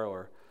car,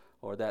 or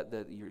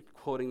that you're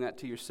quoting that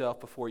to yourself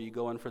before you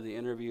go in for the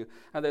interview.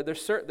 Now,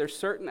 there's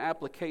certain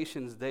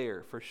applications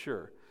there for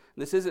sure.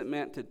 And this isn't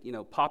meant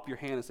to pop your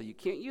hand and say you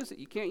can't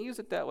use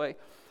it that way.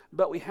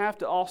 But we have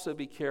to also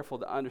be careful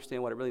to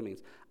understand what it really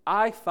means.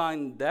 I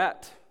find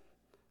that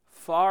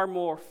far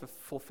more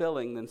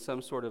fulfilling than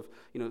some sort of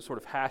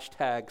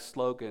hashtag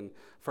slogan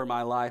for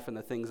my life and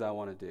the things I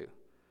want to do.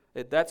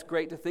 That's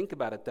great to think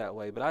about it that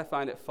way, but I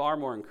find it far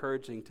more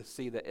encouraging to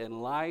see that in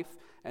life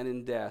and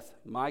in death,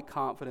 my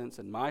confidence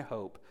and my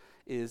hope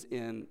is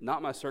in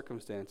not my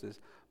circumstances,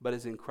 but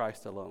is in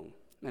Christ alone.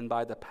 And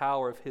by the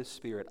power of his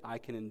Spirit, I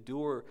can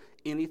endure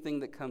anything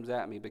that comes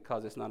at me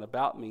because it's not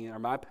about me or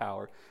my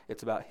power,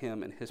 it's about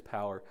him and his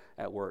power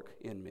at work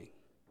in me.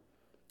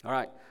 All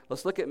right,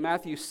 let's look at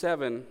Matthew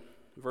 7,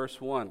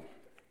 verse 1.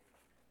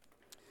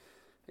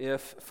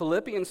 If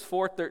Philippians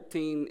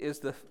 4:13 is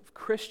the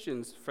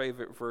Christian's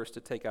favorite verse to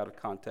take out of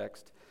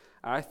context,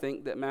 I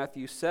think that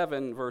Matthew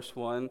 7, verse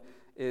 1,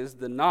 is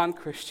the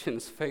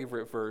non-Christian's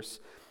favorite verse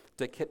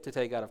to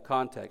take out of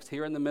context.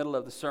 Here in the middle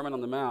of the Sermon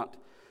on the Mount,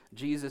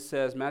 Jesus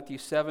says, Matthew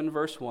 7,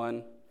 verse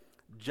 1,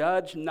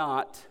 "Judge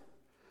not,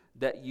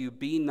 that you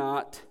be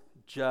not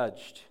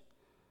judged."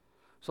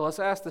 So let's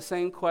ask the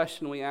same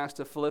question we asked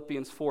of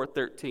Philippians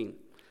 4:13.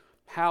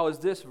 How is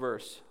this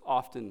verse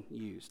often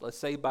used? Let's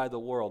say by the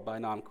world, by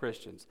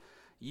non-Christians.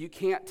 You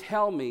can't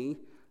tell me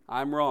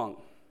I'm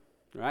wrong,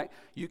 right?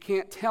 You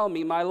can't tell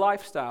me my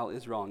lifestyle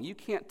is wrong. You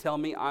can't tell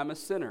me I'm a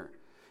sinner.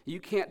 You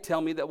can't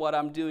tell me that what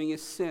I'm doing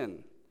is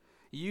sin.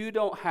 You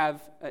don't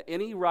have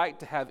any right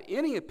to have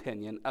any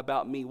opinion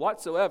about me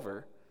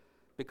whatsoever,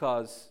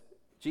 because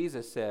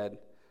Jesus said,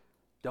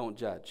 don't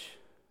judge.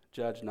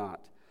 Judge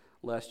not,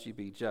 lest you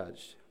be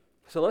judged.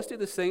 So let's do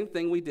the same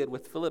thing we did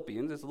with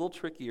Philippians. It's a little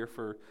trickier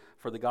for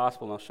the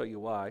gospel, and I'll show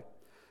you why.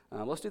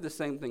 Let's do the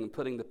same thing in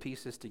putting the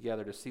pieces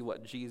together to see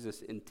what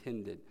Jesus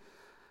intended.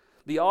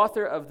 The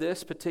author of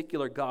this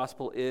particular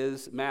gospel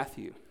is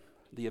Matthew,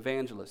 the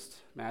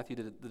evangelist, Matthew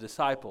the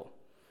disciple.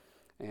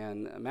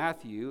 And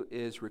Matthew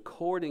is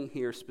recording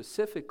here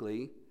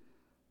specifically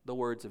the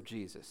words of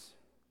Jesus.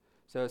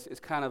 So it's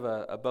kind of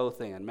a both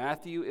and.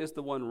 Matthew is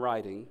the one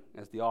writing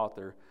as the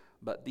author,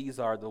 but these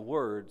are the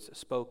words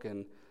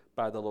spoken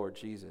by the Lord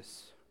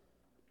Jesus.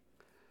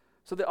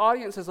 So the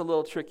audience is a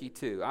little tricky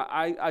too.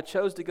 I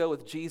chose to go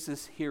with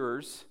Jesus'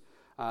 hearers.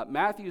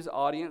 Matthew's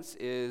audience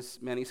is,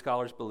 many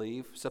scholars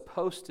believe,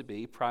 supposed to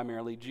be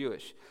primarily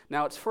Jewish.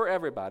 Now, it's for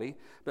everybody,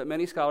 but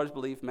many scholars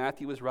believe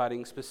Matthew was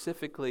writing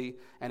specifically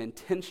and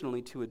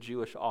intentionally to a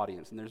Jewish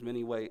audience, and there's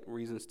many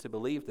reasons to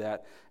believe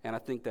that, and I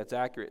think that's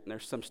accurate, and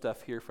there's some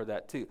stuff here for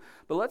that too.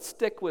 But let's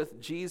stick with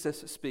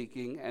Jesus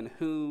speaking and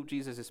who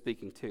Jesus is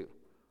speaking to,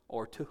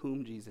 or to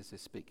whom Jesus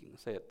is speaking.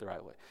 Say it the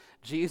right way.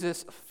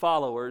 Jesus'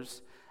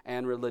 followers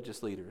and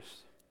religious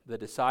leaders, the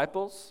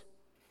disciples,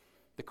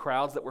 the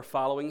crowds that were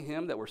following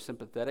him, that were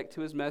sympathetic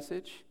to his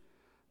message,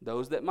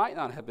 those that might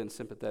not have been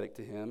sympathetic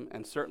to him,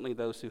 and certainly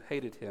those who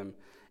hated him,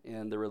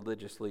 and the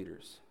religious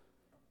leaders.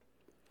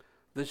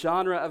 The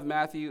genre of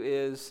Matthew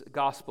is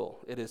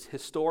gospel. It is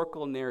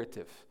historical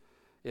narrative.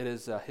 It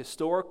is a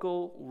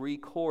historical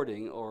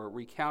recording or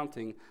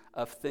recounting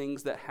of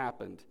things that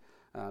happened.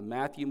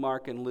 Matthew,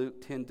 Mark, and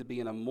Luke tend to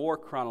be in a more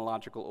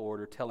chronological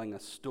order, telling a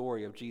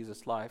story of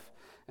Jesus' life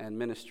and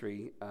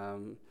ministry.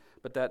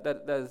 But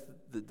that is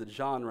the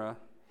genre,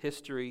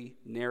 history,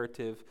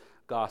 narrative,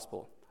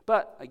 gospel.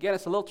 But again,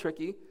 it's a little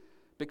tricky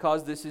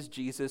because this is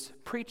Jesus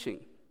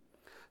preaching.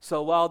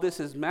 So while this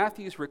is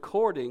Matthew's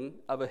recording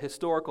of a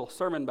historical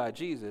sermon by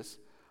Jesus,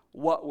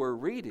 what we're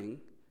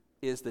reading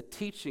is the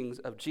teachings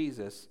of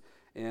Jesus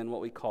in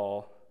what we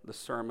call the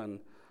Sermon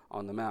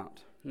on the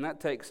Mount. And that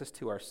takes us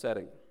to our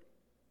setting.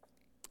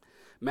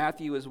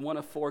 Matthew is one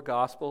of four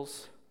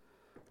gospels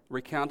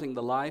recounting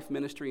the life,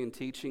 ministry, and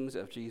teachings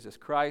of Jesus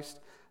Christ.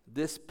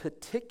 This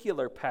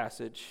particular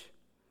passage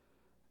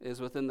is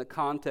within the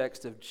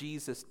context of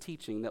Jesus'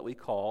 teaching that we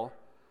call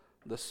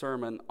the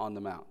Sermon on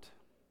the Mount.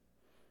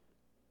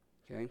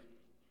 Okay?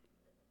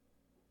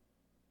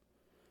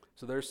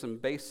 So there's some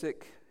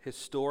basic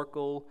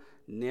historical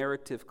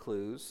narrative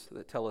clues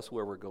that tell us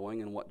where we're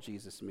going and what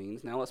Jesus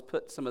means. Now let's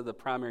put some of the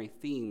primary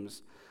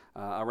themes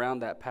around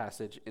that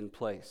passage in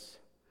place.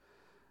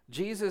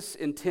 Jesus'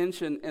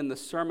 intention in the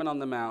Sermon on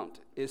the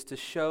Mount is to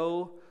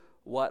show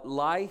what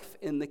life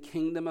in the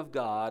kingdom of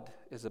God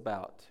is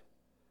about,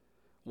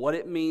 what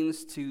it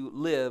means to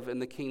live in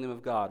the kingdom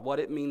of God, what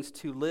it means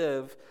to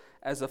live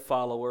as a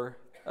follower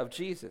of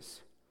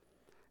Jesus.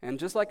 And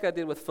just like I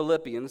did with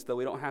Philippians, though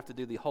we don't have to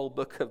do the whole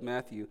book of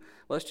Matthew,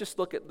 let's just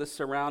look at the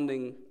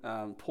surrounding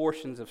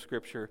portions of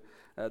Scripture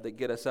that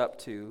get us up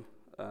to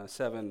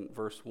 7,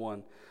 verse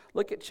 1.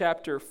 Look at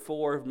chapter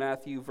 4 of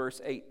Matthew,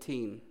 verse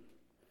 18.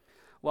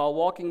 While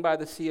walking by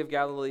the Sea of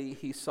Galilee,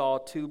 he saw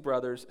two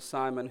brothers,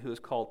 Simon, who is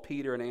called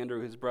Peter, and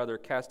Andrew, his brother,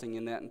 casting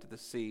a net into the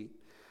sea,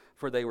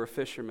 for they were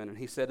fishermen. And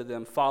he said to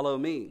them, follow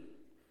me,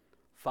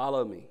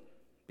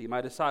 be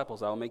my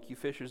disciples, I will make you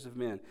fishers of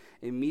men.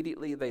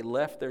 Immediately they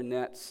left their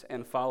nets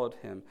and followed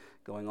him.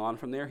 Going on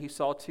from there, he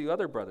saw two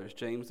other brothers,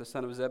 James the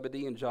son of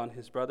Zebedee and John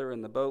his brother,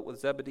 in the boat with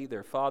Zebedee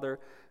their father,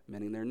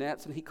 mending their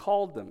nets, and he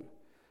called them.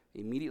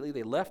 Immediately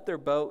they left their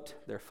boat,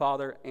 their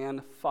father,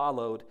 and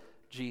followed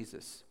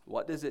Jesus.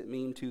 What does it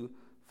mean to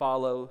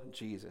follow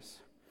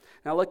Jesus?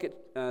 Now look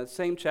at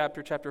same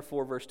chapter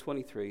 4, verse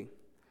 23.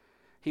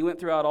 He went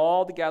throughout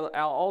all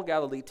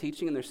Galilee,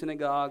 teaching in their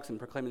synagogues and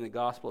proclaiming the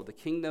gospel of the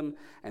kingdom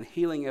and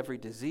healing every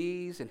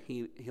disease and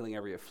healing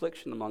every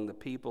affliction among the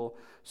people.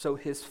 So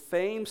his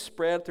fame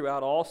spread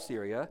throughout all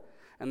Syria,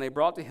 and they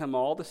brought to him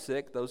all the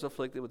sick, those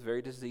afflicted with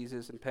various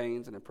diseases and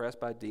pains and oppressed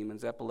by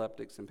demons,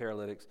 epileptics and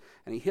paralytics,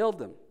 and he healed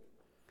them.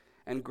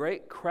 And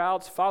great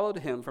crowds followed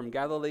him from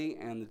Galilee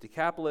and the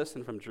Decapolis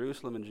and from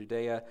Jerusalem and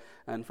Judea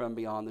and from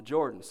beyond the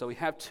Jordan. So we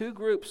have two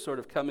groups sort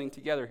of coming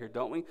together here,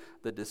 don't we?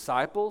 The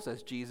disciples,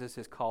 as Jesus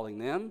is calling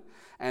them,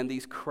 and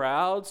these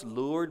crowds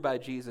lured by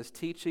Jesus'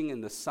 teaching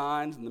and the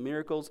signs and the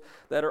miracles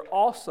that are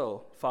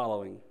also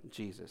following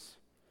Jesus.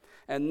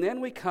 And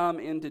then we come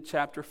into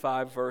chapter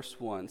 5, verse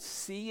 1.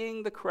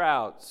 Seeing the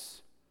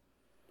crowds,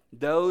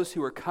 those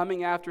who were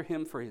coming after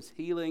him for his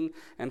healing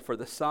and for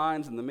the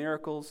signs and the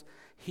miracles,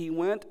 he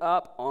went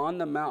up on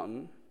the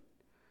mountain,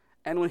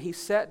 and when he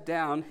sat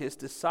down, his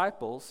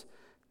disciples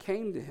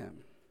came to him.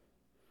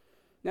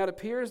 Now it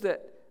appears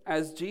that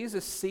as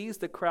Jesus sees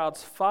the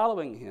crowds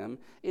following him,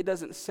 it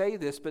doesn't say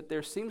this, but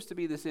there seems to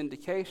be this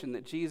indication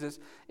that Jesus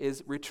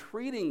is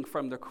retreating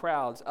from the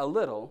crowds a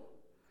little,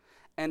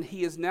 and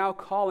he is now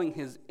calling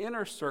his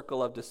inner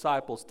circle of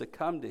disciples to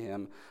come to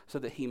him so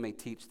that he may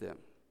teach them.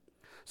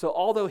 So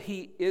although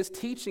he is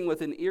teaching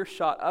within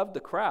earshot of the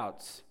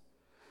crowds,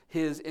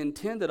 his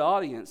intended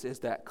audience is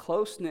that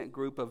close-knit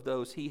group of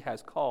those he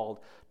has called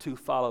to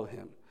follow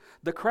him.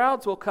 The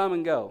crowds will come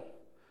and go,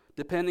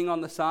 depending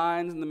on the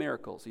signs and the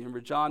miracles. You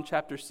remember John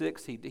chapter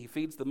 6, he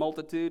feeds the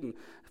multitude, and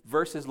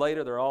verses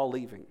later they're all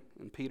leaving.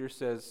 And Peter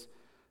says,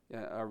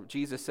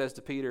 Jesus says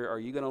to Peter, are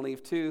you going to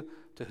leave too?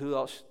 To who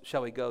else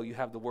shall we go? You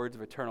have the words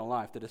of eternal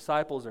life. The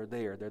disciples are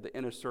there. They're the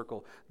inner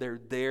circle.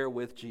 They're there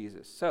with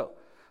Jesus. So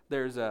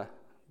there's a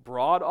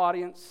broad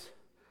audience,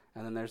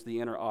 and then there's the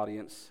inner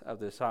audience of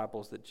the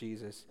disciples that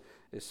Jesus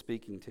is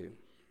speaking to.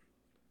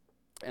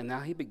 And now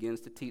he begins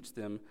to teach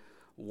them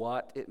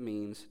what it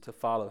means to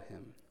follow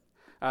him.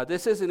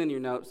 This isn't in your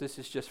notes. This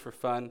is just for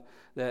fun.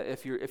 That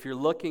if you're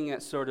looking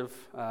at sort of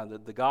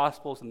the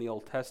Gospels and the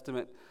Old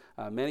Testament,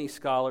 many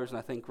scholars, and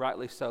I think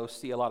rightly so,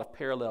 see a lot of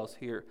parallels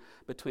here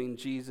between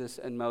Jesus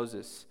and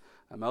Moses.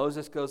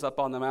 Moses goes up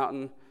on the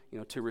mountain,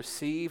 to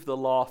receive the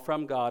law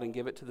from God and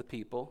give it to the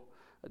people.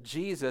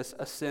 Jesus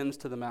ascends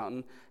to the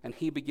mountain, and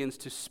he begins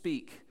to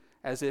speak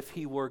as if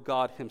he were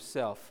God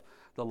himself,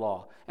 the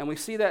law. And we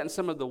see that in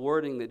some of the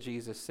wording that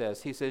Jesus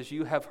says. He says,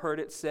 you have heard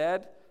it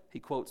said. He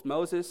quotes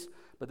Moses,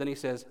 but then he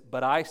says,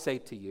 but I say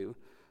to you,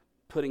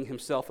 putting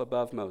himself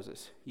above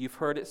Moses. You've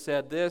heard it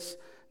said this,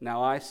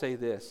 now I say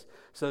this.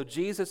 So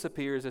Jesus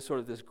appears as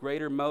sort of this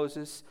greater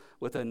Moses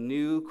with a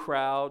new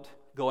crowd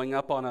going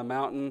up on a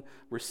mountain,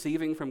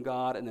 receiving from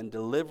God, and then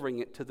delivering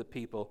it to the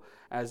people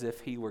as if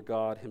he were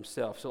God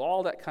himself. So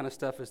all that kind of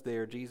stuff is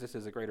there. Jesus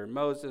is a greater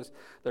Moses.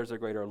 There's a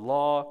greater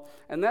law.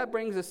 And that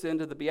brings us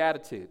into the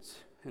Beatitudes.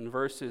 In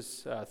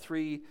verses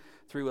 3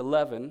 through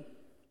 11,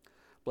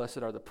 blessed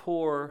are the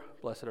poor,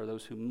 blessed are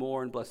those who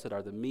mourn, blessed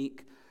are the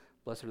meek,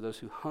 blessed are those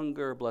who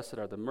hunger, blessed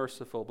are the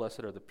merciful,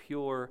 blessed are the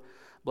pure,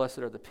 blessed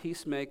are the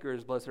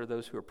peacemakers, blessed are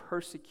those who are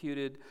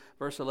persecuted.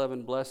 Verse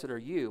 11, blessed are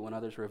you when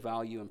others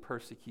revile you and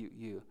persecute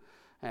you.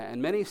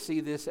 And many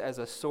see this as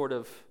a sort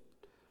of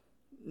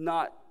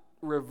not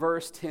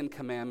reverse 10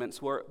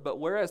 commandments, but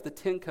whereas the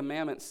 10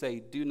 commandments say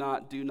do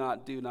not, do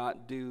not, do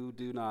not, do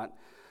not,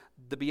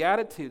 the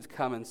Beatitudes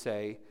come and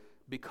say,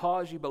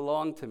 because you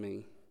belong to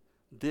me,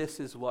 this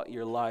is what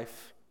your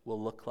life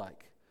will look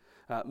like.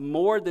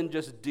 More than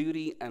just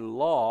duty and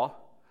law,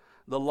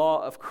 the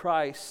law of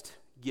Christ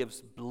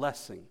gives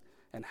blessing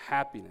and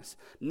happiness.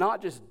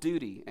 Not just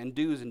duty and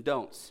do's and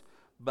don'ts,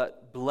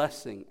 but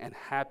blessing and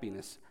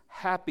happiness.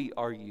 Happy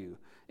are you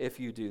if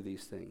you do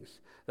these things.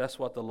 That's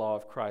what the law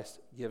of Christ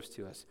gives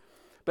to us.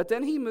 But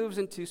then he moves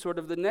into sort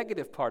of the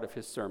negative part of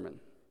his sermon,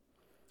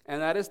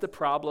 and that is the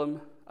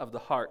problem of the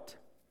heart.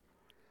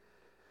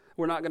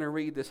 We're not going to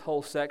read this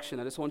whole section.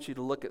 I just want you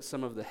to look at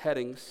some of the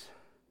headings.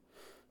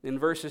 In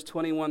verses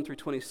 21 through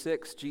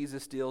 26,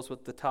 Jesus deals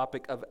with the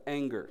topic of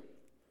anger.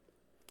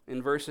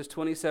 In verses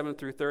 27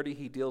 through 30,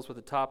 he deals with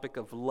the topic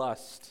of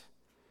lust.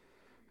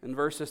 In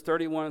verses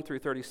 31 through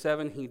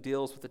 37, he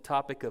deals with the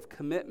topic of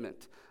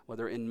commitment,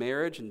 whether in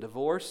marriage and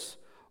divorce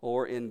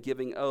or in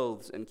giving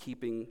oaths and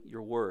keeping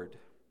your word.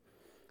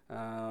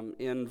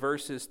 In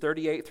verses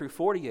 38 through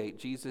 48,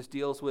 Jesus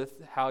deals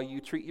with how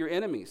you treat your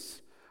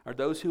enemies, or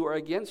those who are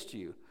against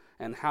you,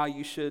 and how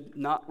you should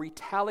not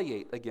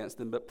retaliate against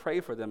them, but pray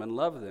for them and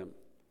love them.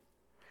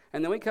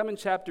 And then we come in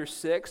chapter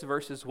 6,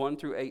 verses 1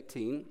 through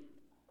 18,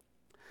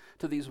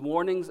 to these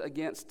warnings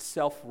against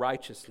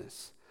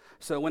self-righteousness.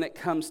 So when it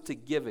comes to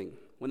giving,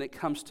 when it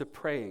comes to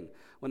praying,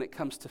 when it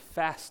comes to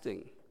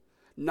fasting,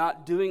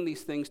 not doing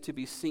these things to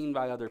be seen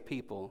by other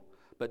people,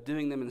 but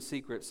doing them in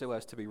secret so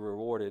as to be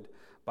rewarded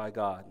by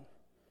God.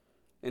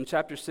 In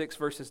chapter 6,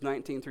 verses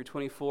 19 through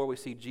 24, we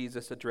see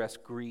Jesus address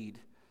greed.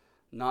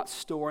 Not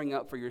storing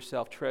up for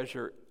yourself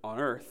treasure on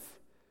earth,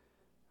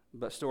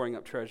 but storing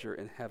up treasure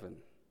in heaven.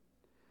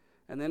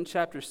 And then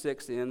chapter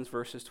 6 ends,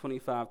 verses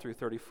 25 through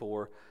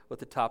 34, with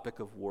the topic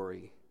of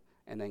worry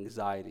and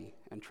anxiety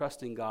and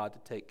trusting God to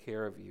take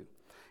care of you.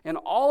 In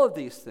all of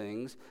these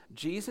things,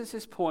 Jesus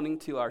is pointing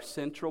to our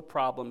central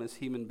problem as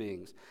human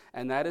beings,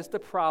 and that is the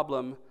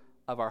problem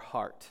of our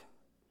heart.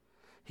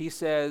 He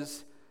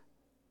says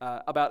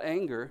about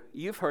anger,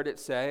 you've heard it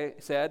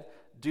said,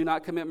 do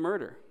not commit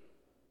murder.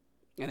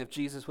 And if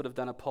Jesus would have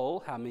done a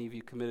poll, how many of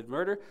you committed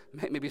murder?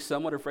 Maybe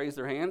some would have raised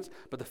their hands,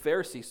 but the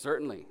Pharisees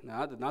certainly,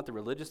 not the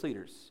religious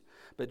leaders.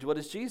 But what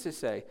does Jesus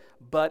say?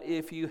 But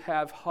if you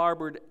have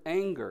harbored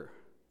anger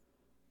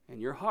in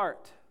your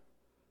heart,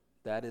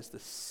 that is the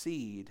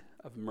seed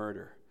of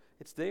murder.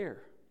 It's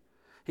there.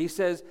 He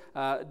says,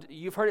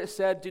 you've heard it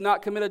said, do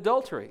not commit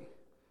adultery.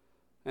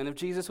 And if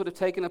Jesus would have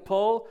taken a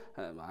poll,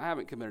 I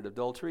haven't committed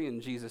adultery,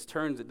 and Jesus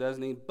turns it,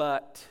 doesn't he?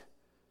 But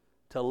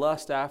to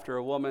lust after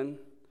a woman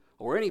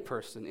or any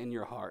person in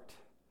your heart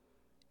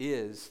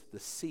is the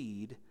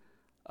seed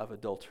of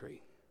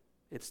adultery.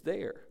 It's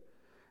there.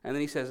 And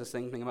then he says the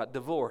same thing about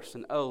divorce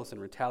and oaths and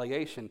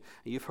retaliation.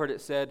 You've heard it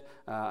said,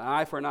 an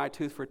eye for an eye,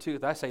 tooth for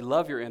tooth. I say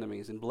love your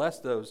enemies and bless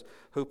those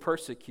who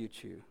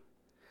persecute you.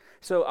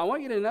 So I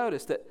want you to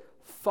notice that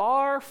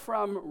far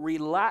from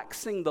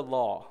relaxing the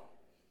law,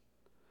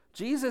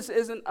 Jesus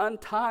isn't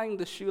untying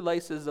the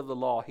shoelaces of the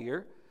law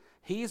here.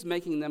 He's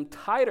making them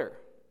tighter,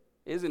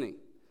 isn't he?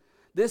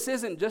 This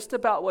isn't just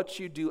about what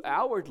you do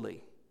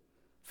outwardly,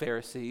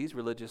 Pharisees,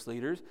 religious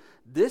leaders.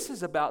 This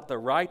is about the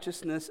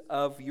righteousness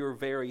of your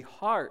very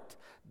heart.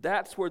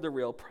 That's where the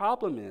real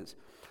problem is.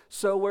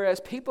 So whereas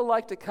people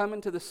like to come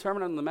into the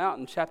Sermon on the Mount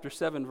in chapter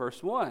 7,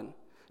 verse 1,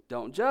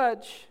 don't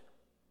judge,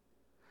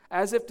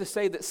 as if to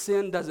say that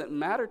sin doesn't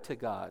matter to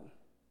God.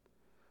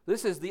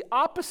 This is the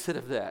opposite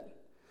of that.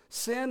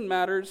 Sin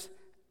matters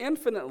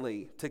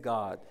infinitely to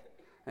God.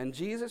 And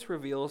Jesus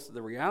reveals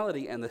the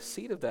reality and the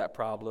seed of that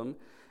problem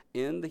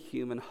in the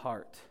human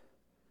heart.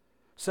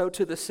 So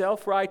to the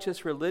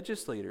self-righteous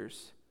religious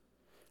leaders,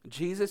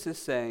 Jesus is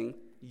saying,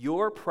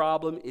 your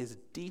problem is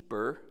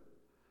deeper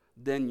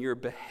than your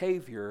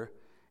behavior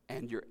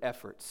and your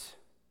efforts.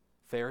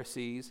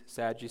 Pharisees,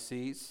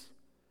 Sadducees,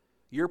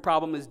 your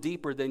problem is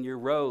deeper than your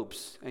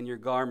robes and your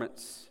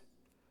garments.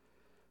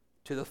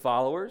 To the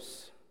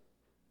followers,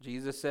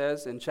 Jesus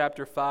says in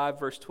chapter 5,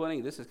 verse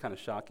 20, this is kind of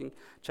shocking.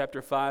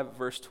 Chapter 5,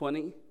 verse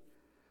 20,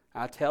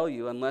 I tell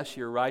you, unless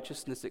your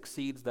righteousness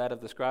exceeds that of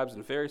the scribes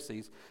and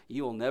Pharisees,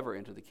 you will never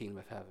enter the kingdom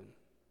of heaven.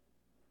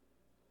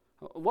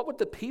 What would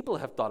the people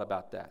have thought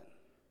about that?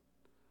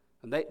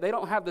 And they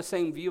don't have the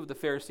same view of the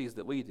Pharisees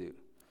that we do.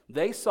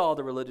 They saw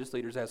the religious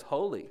leaders as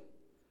holy.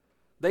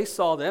 They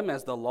saw them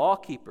as the law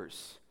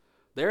keepers.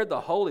 They're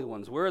the holy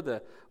ones. We're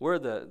the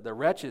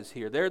wretches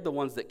here. They're the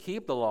ones that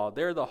keep the law.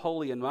 They're the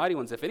holy and mighty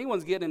ones. If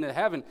anyone's getting into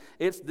heaven,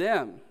 it's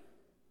them.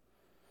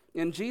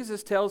 And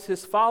Jesus tells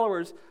his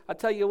followers, I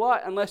tell you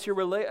what, unless your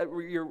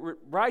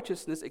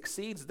righteousness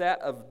exceeds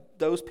that of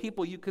those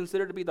people you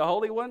consider to be the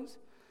holy ones,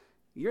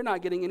 you're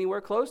not getting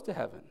anywhere close to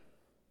heaven.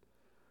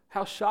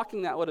 How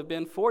shocking that would have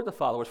been for the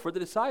followers, for the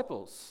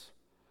disciples.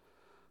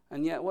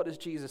 And yet, what does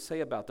Jesus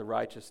say about the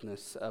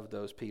righteousness of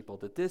those people?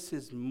 That this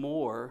is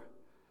more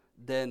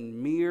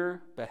than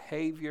mere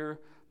behavior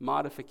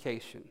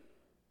modification.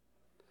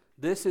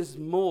 This is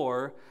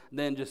more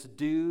than just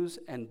do's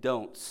and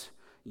don'ts.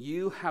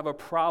 You have a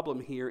problem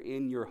here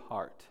in your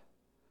heart.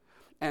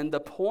 And the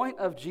point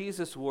of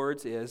Jesus'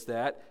 words is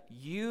that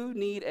you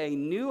need a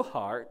new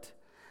heart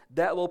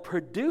that will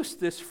produce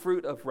this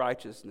fruit of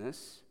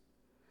righteousness.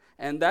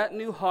 And that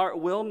new heart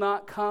will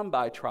not come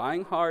by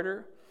trying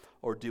harder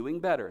or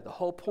doing better. The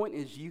whole point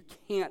is you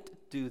can't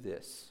do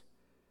this.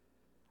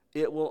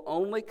 It will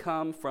only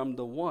come from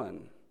the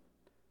one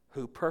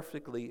who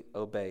perfectly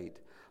obeyed.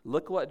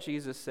 Look what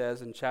Jesus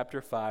says in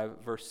chapter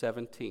 5, verse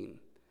 17.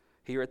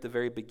 Here at the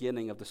very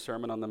beginning of the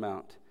Sermon on the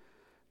Mount.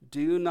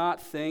 Do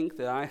not think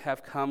that I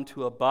have come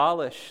to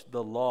abolish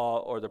the law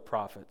or the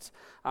prophets.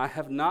 I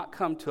have not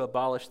come to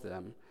abolish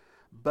them,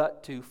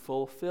 but to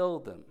fulfill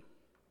them.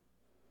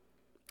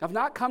 I've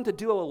not come to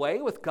do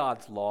away with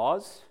God's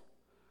laws,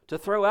 to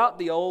throw out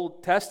the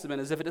Old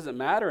Testament as if it doesn't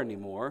matter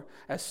anymore,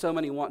 as so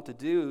many want to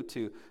do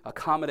to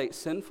accommodate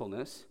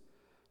sinfulness.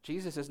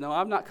 Jesus says, no,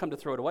 I've not come to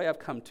throw it away. I've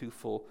come to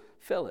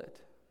fulfill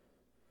it.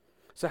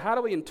 So how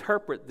do we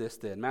interpret this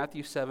then?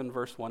 Matthew 7,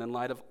 verse 1, in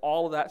light of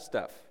all of that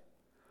stuff.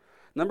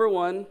 Number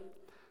one,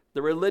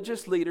 the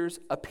religious leaders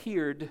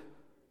appeared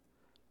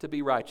to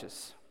be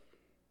righteous.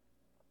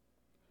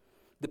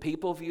 The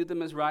people viewed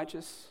them as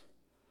righteous.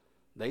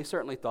 They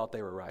certainly thought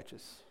they were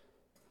righteous.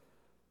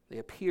 They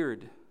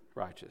appeared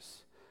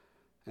righteous.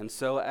 And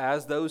so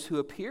as those who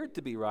appeared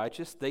to be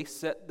righteous, they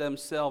set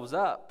themselves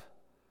up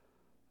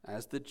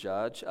as the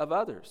judge of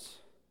others.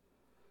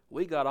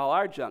 We got all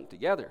our junk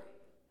together.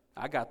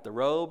 I got the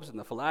robes and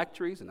the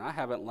phylacteries, and I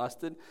haven't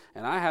lusted,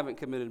 and I haven't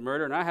committed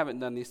murder, and I haven't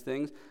done these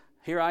things.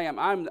 Here I am.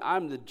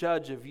 I'm the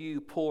judge of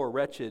you poor,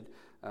 wretched,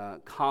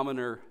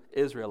 commoner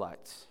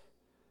Israelites,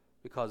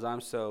 because I'm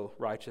so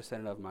righteous in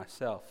and of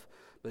myself.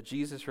 But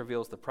Jesus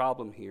reveals the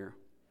problem here.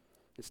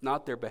 It's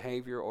not their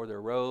behavior or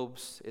their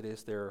robes. It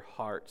is their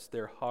hearts.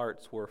 Their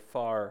hearts were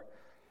far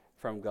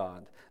from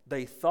God.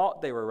 They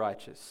thought they were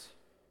righteous.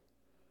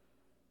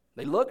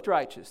 They looked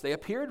righteous. They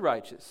appeared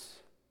righteous.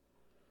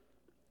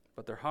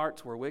 But their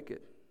hearts were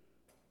wicked.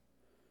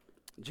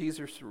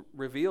 Jesus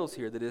reveals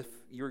here that if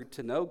you're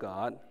to know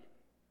God,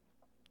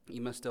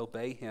 you must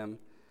obey him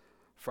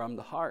from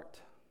the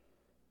heart.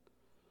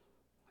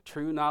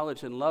 True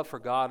knowledge and love for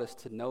God is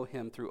to know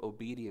him through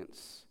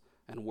obedience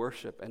and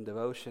worship and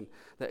devotion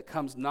that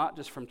comes not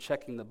just from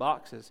checking the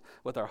boxes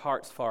with our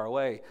hearts far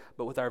away,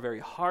 but with our very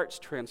hearts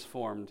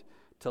transformed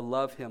to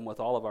love him with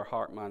all of our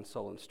heart, mind,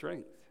 soul, and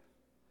strength.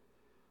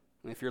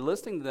 And if you're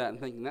listening to that and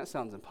thinking, that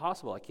sounds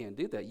impossible, I can't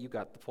do that, you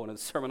got the point of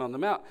the Sermon on the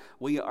Mount.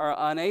 We are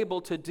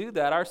unable to do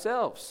that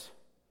ourselves.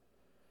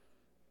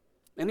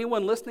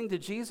 Anyone listening to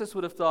Jesus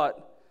would have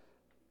thought,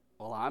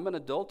 well, I'm an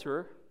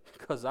adulterer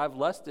because I've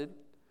lusted.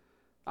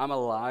 I'm a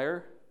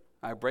liar.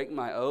 I break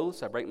my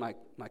oaths. I break my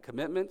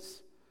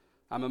commitments.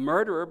 I'm a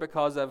murderer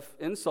because I've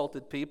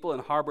insulted people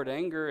and harbored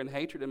anger and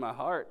hatred in my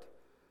heart.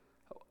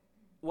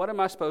 What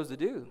am I supposed to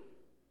do?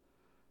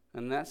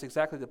 And that's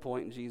exactly the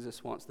point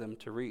Jesus wants them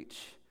to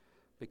reach,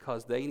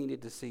 because they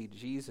needed to see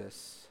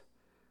Jesus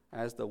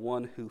as the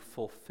one who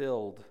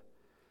fulfilled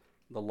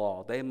the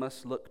law. They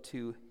must look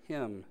to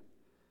him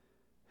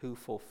who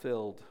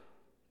fulfilled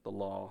the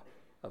law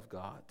of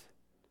God.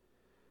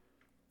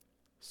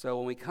 So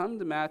when we come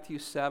to Matthew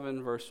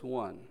 7, verse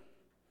 1,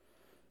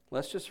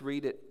 let's just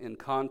read it in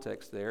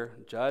context there.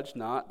 Judge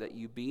not that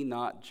you be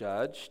not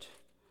judged.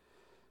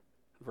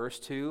 Verse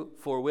 2,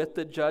 for with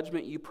the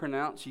judgment you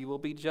pronounce you will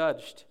be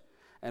judged,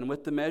 and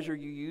with the measure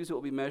you use it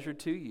will be measured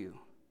to you.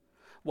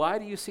 Why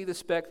do you see the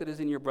speck that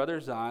is in your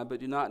brother's eye, but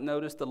do not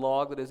notice the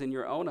log that is in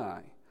your own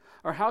eye?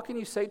 Or how can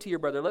you say to your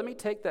brother, let me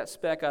take that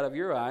speck out of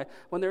your eye,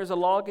 when there is a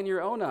log in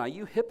your own eye?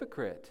 You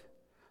hypocrite.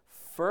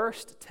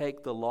 First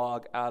take the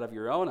log out of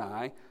your own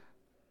eye.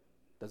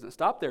 Doesn't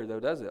stop there though,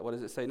 does it? What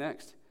does it say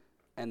next?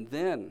 And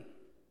then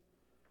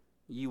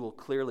you will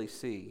clearly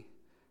see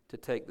to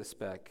take the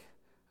speck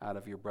out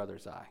of your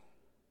brother's eye.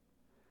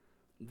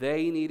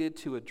 They needed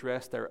to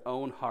address their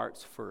own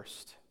hearts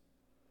first.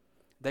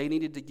 They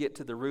needed to get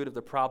to the root of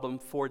the problem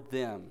for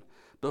them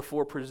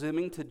before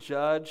presuming to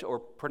judge or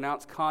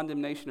pronounce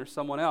condemnation on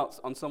someone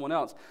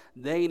else.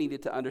 They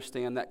needed to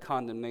understand that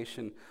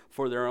condemnation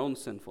for their own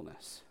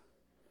sinfulness.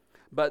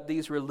 But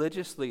these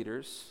religious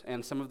leaders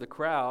and some of the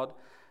crowd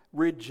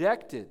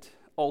rejected,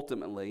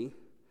 ultimately,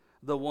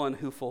 the one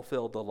who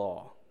fulfilled the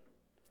law.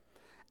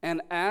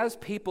 And as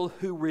people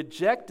who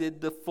rejected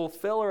the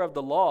fulfiller of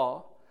the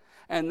law,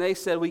 and they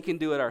said we can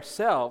do it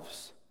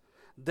ourselves,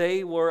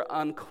 they were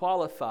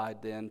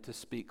unqualified then to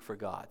speak for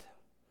God.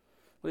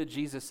 What did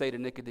Jesus say to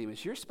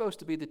Nicodemus? You're supposed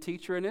to be the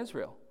teacher in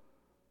Israel,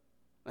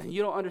 and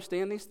you don't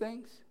understand these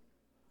things?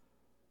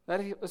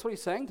 That's what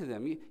he's saying to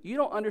them. You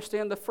don't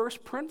understand the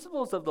first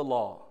principles of the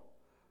law,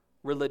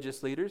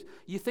 religious leaders.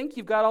 You think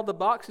you've got all the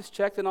boxes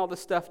checked and all the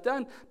stuff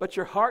done, but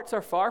your hearts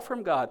are far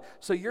from God.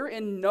 So you're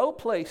in no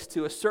place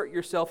to assert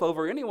yourself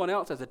over anyone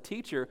else as a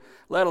teacher,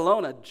 let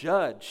alone a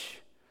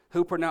judge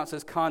who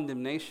pronounces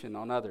condemnation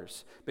on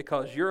others,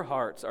 because your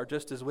hearts are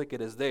just as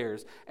wicked as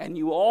theirs, and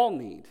you all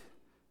need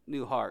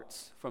new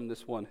hearts from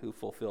this one who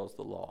fulfills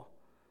the law.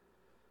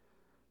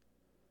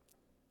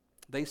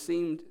 They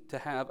seemed to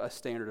have a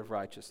standard of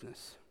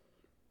righteousness,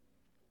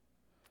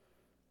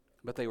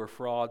 but they were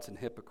frauds and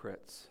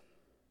hypocrites.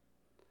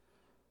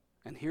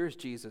 And here's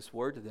Jesus'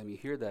 word to them. You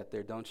hear that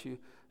there, don't you?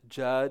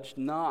 Judge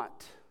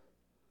not,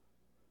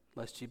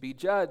 lest you be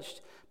judged.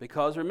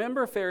 Because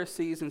remember,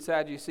 Pharisees and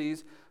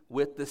Sadducees,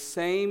 with the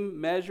same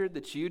measure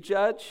that you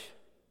judge,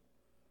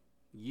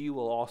 you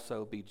will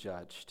also be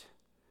judged.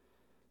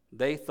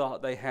 They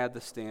thought they had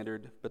the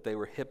standard, but they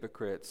were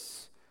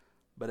hypocrites.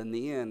 But in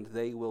the end,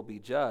 they will be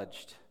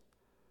judged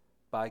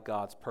by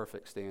God's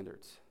perfect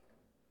standards.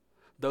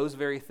 Those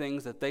very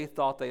things that they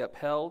thought they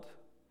upheld,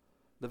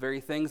 the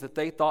very things that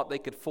they thought they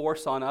could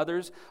force on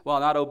others while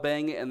not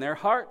obeying it in their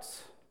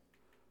hearts,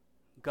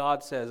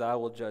 God says, I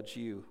will judge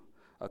you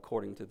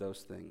according to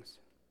those things.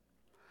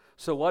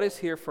 So what is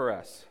here for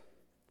us?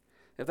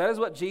 If that is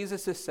what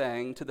Jesus is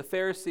saying to the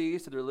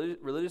Pharisees, to the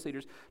religious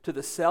leaders, to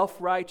the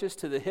self-righteous,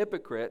 to the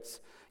hypocrites,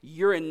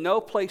 you're in no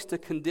place to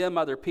condemn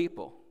other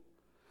people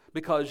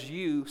because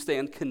you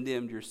stand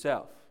condemned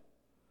yourself.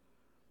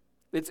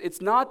 It's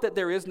not that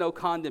there is no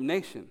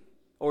condemnation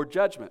or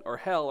judgment or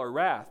hell or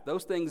wrath.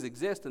 Those things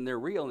exist and they're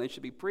real and they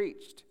should be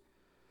preached.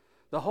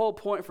 The whole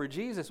point for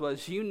Jesus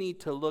was you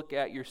need to look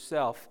at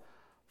yourself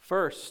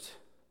first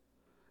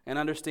and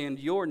understand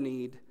your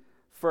need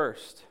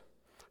first.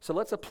 So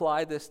let's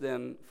apply this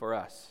then for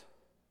us.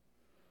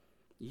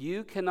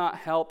 You cannot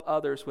help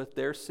others with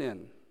their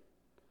sin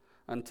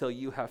until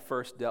you have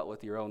first dealt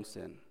with your own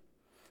sin.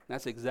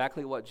 That's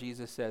exactly what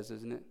Jesus says,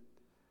 isn't it?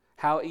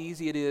 How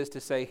easy it is to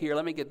say, here,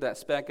 let me get that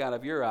speck out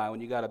of your eye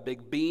when you got a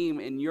big beam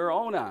in your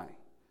own eye.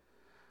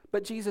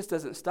 But Jesus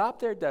doesn't stop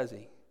there, does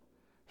he?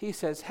 He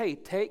says, hey,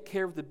 take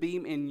care of the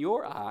beam in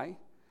your eye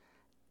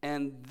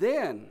and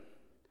then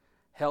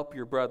help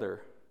your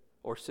brother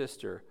or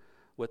sister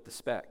with the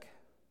speck.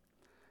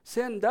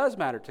 Sin does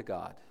matter to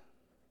God.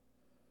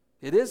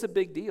 It is a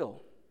big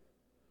deal.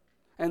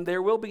 And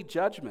there will be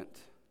judgment.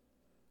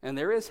 And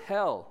there is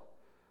hell.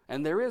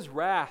 And there is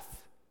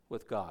wrath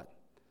with God.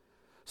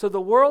 So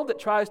the world that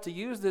tries to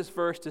use this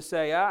verse to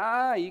say,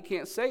 you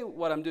can't say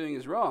what I'm doing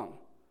is wrong,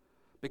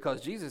 because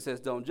Jesus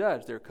says don't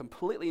judge, they're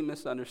completely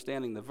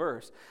misunderstanding the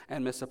verse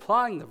and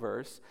misapplying the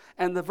verse.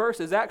 And the verse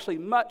is actually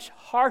much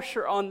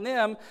harsher on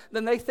them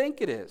than they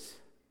think it is,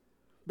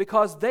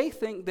 because they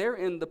think they're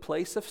in the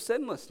place of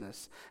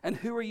sinlessness. And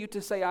who are you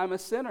to say I'm a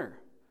sinner,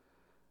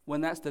 when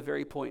that's the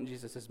very point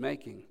Jesus is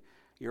making?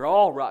 You're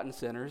all rotten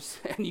sinners,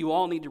 and you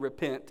all need to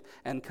repent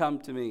and come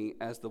to me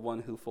as the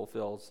one who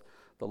fulfills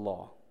the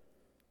law.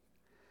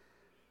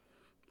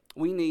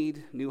 We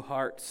need new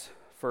hearts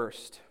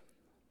first.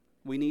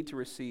 We need to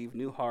receive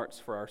new hearts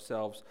for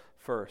ourselves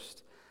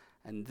first,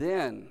 and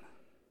then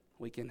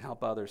we can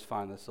help others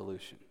find the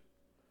solution.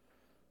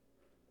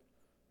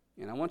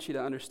 And I want you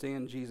to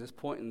understand Jesus'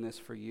 point in this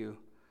for you.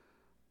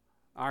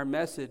 Our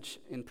message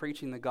in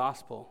preaching the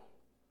gospel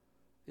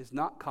is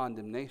not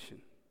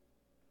condemnation.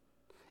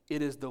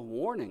 It is the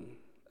warning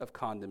of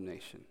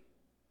condemnation.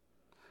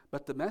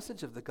 But the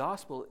message of the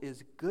gospel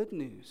is good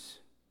news,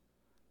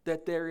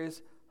 that there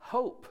is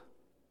hope.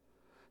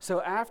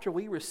 So after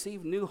we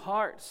receive new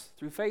hearts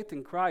through faith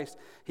in Christ,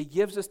 He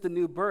gives us the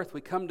new birth.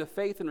 We come to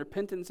faith and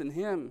repentance in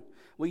Him.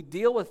 We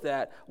deal with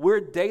that. We're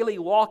daily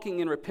walking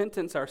in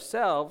repentance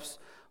ourselves.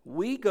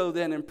 We go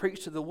then and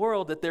preach to the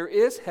world that there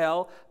is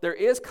hell, there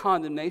is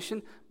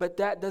condemnation, but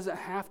that doesn't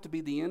have to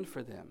be the end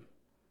for them.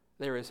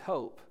 There is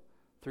hope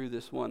through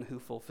this one who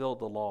fulfilled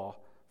the law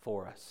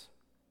for us.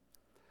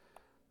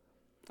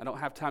 I don't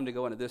have time to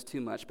go into this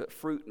too much, but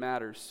fruit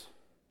matters.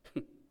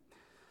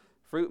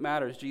 Fruit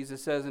matters.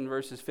 Jesus says in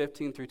verses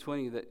 15 through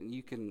 20 that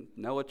you can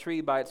know a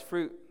tree by its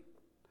fruit.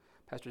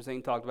 Pastor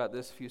Zane talked about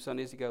this a few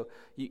Sundays ago.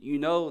 You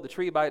know the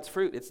tree by its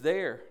fruit. It's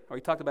there. Or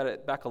he talked about it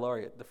at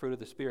baccalaureate, the fruit of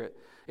the Spirit.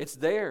 It's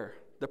there.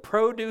 The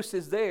produce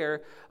is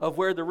there of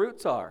where the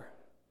roots are.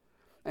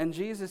 And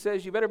Jesus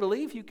says you better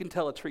believe you can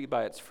tell a tree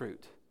by its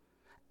fruit.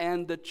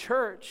 And the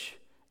church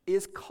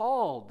is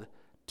called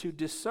to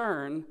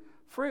discern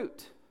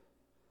fruit.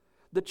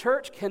 The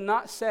church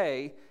cannot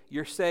say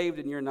you're saved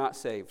and you're not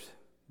saved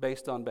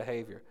based on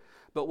behavior.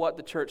 But what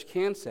the church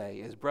can say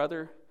is,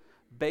 brother,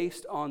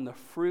 based on the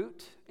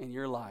fruit in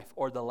your life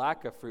or the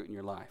lack of fruit in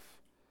your life,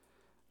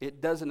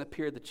 it doesn't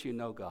appear that you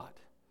know God.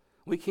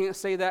 We can't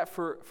say that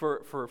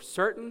for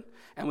certain,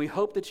 and we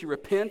hope that you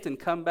repent and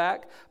come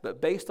back, but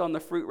based on the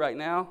fruit right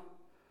now,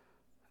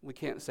 we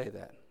can't say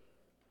that.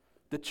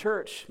 The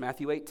church,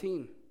 Matthew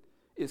 18,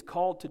 is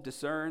called to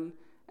discern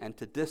and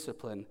to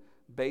discipline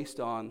based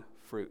on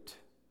fruit.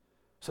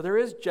 So there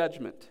is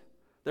judgment,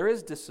 there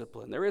is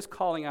discipline, there is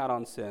calling out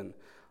on sin,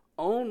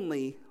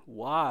 only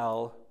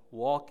while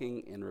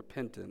walking in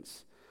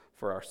repentance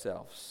for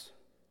ourselves.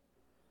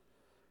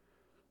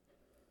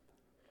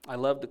 I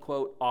love the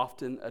quote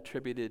often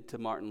attributed to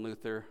Martin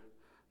Luther.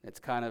 It's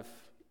kind of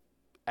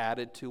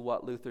added to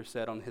what Luther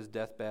said on his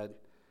deathbed.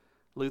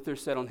 Luther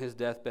said on his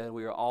deathbed,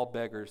 "We are all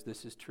beggars,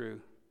 this is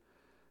true."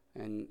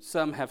 And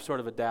some have sort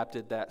of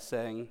adapted that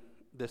saying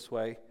this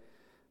way: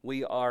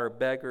 we are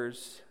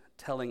beggars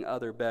telling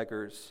other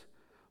beggars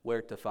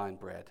where to find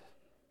bread.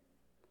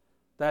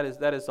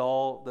 That is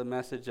all the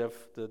message of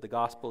the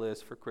gospel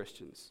is for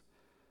Christians.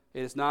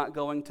 It is not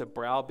going to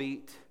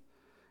browbeat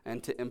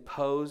and to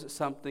impose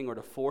something or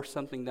to force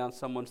something down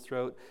someone's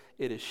throat.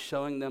 It is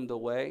showing them the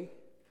way.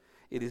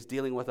 It is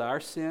dealing with our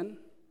sin.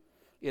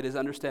 It is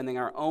understanding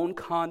our own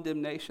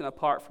condemnation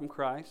apart from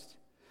Christ.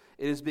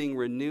 It is being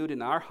renewed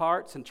in our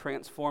hearts and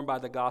transformed by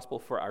the gospel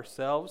for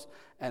ourselves,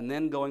 and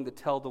then going to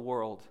tell the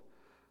world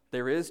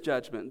there is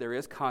judgment, there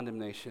is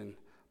condemnation,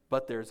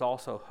 but there's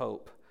also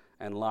hope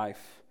and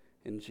life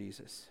in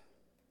Jesus.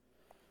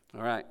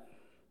 All right.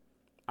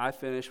 I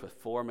finished with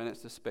 4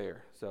 minutes to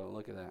spare, so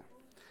look at that.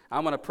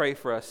 I'm going to pray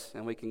for us,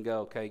 and we can go,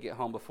 okay? Get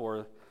home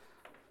before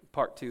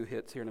part 2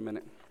 hits here in a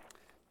minute.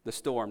 The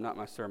storm, not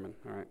my sermon,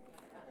 all right?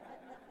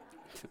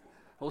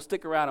 We'll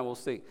stick around and we'll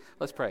see.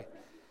 Let's pray.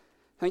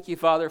 Thank you,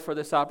 Father, for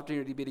this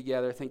opportunity to be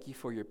together. Thank you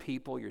for your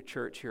people, your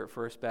church here at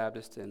First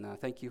Baptist, and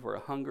thank you for a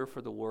hunger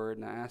for the Word,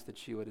 and I ask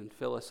that you would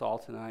infill us all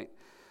tonight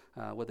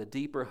with a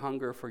deeper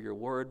hunger for your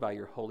Word by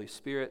your Holy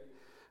Spirit.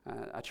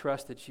 I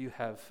trust that you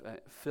have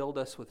filled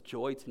us with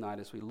joy tonight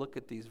as we look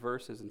at these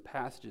verses and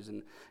passages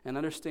and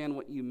understand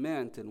what you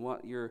meant and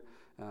what your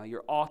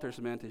authors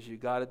meant as you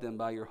guided them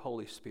by your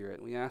Holy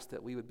Spirit. We ask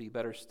that we would be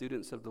better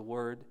students of the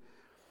Word,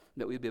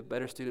 that we would be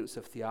better students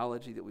of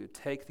theology, that we would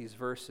take these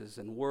verses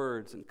and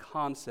words and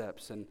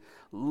concepts and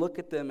look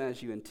at them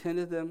as you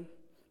intended them,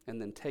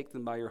 and then take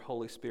them by your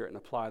Holy Spirit and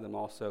apply them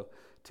also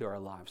to our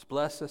lives.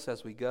 Bless us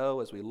as we go,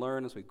 as we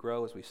learn, as we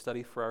grow, as we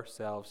study for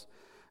ourselves,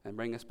 and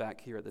bring us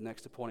back here at the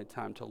next appointed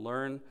time to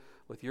learn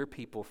with your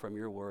people from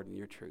your word and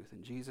your truth.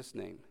 In Jesus'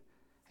 name,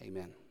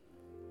 amen.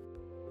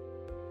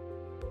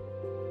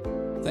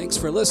 Thanks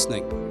for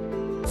listening.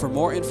 For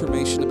more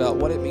information about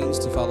what it means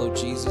to follow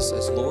Jesus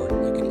as Lord,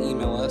 you can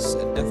email us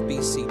at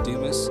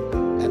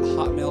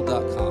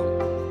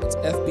fbcdumas@hotmail.com. That's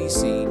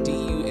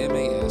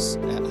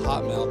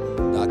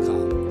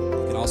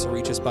fbcdumas@hotmail.com. You can also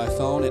reach us by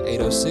phone at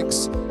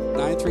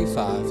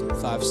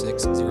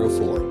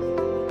 806-935-5604.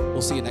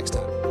 We'll see you next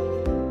time.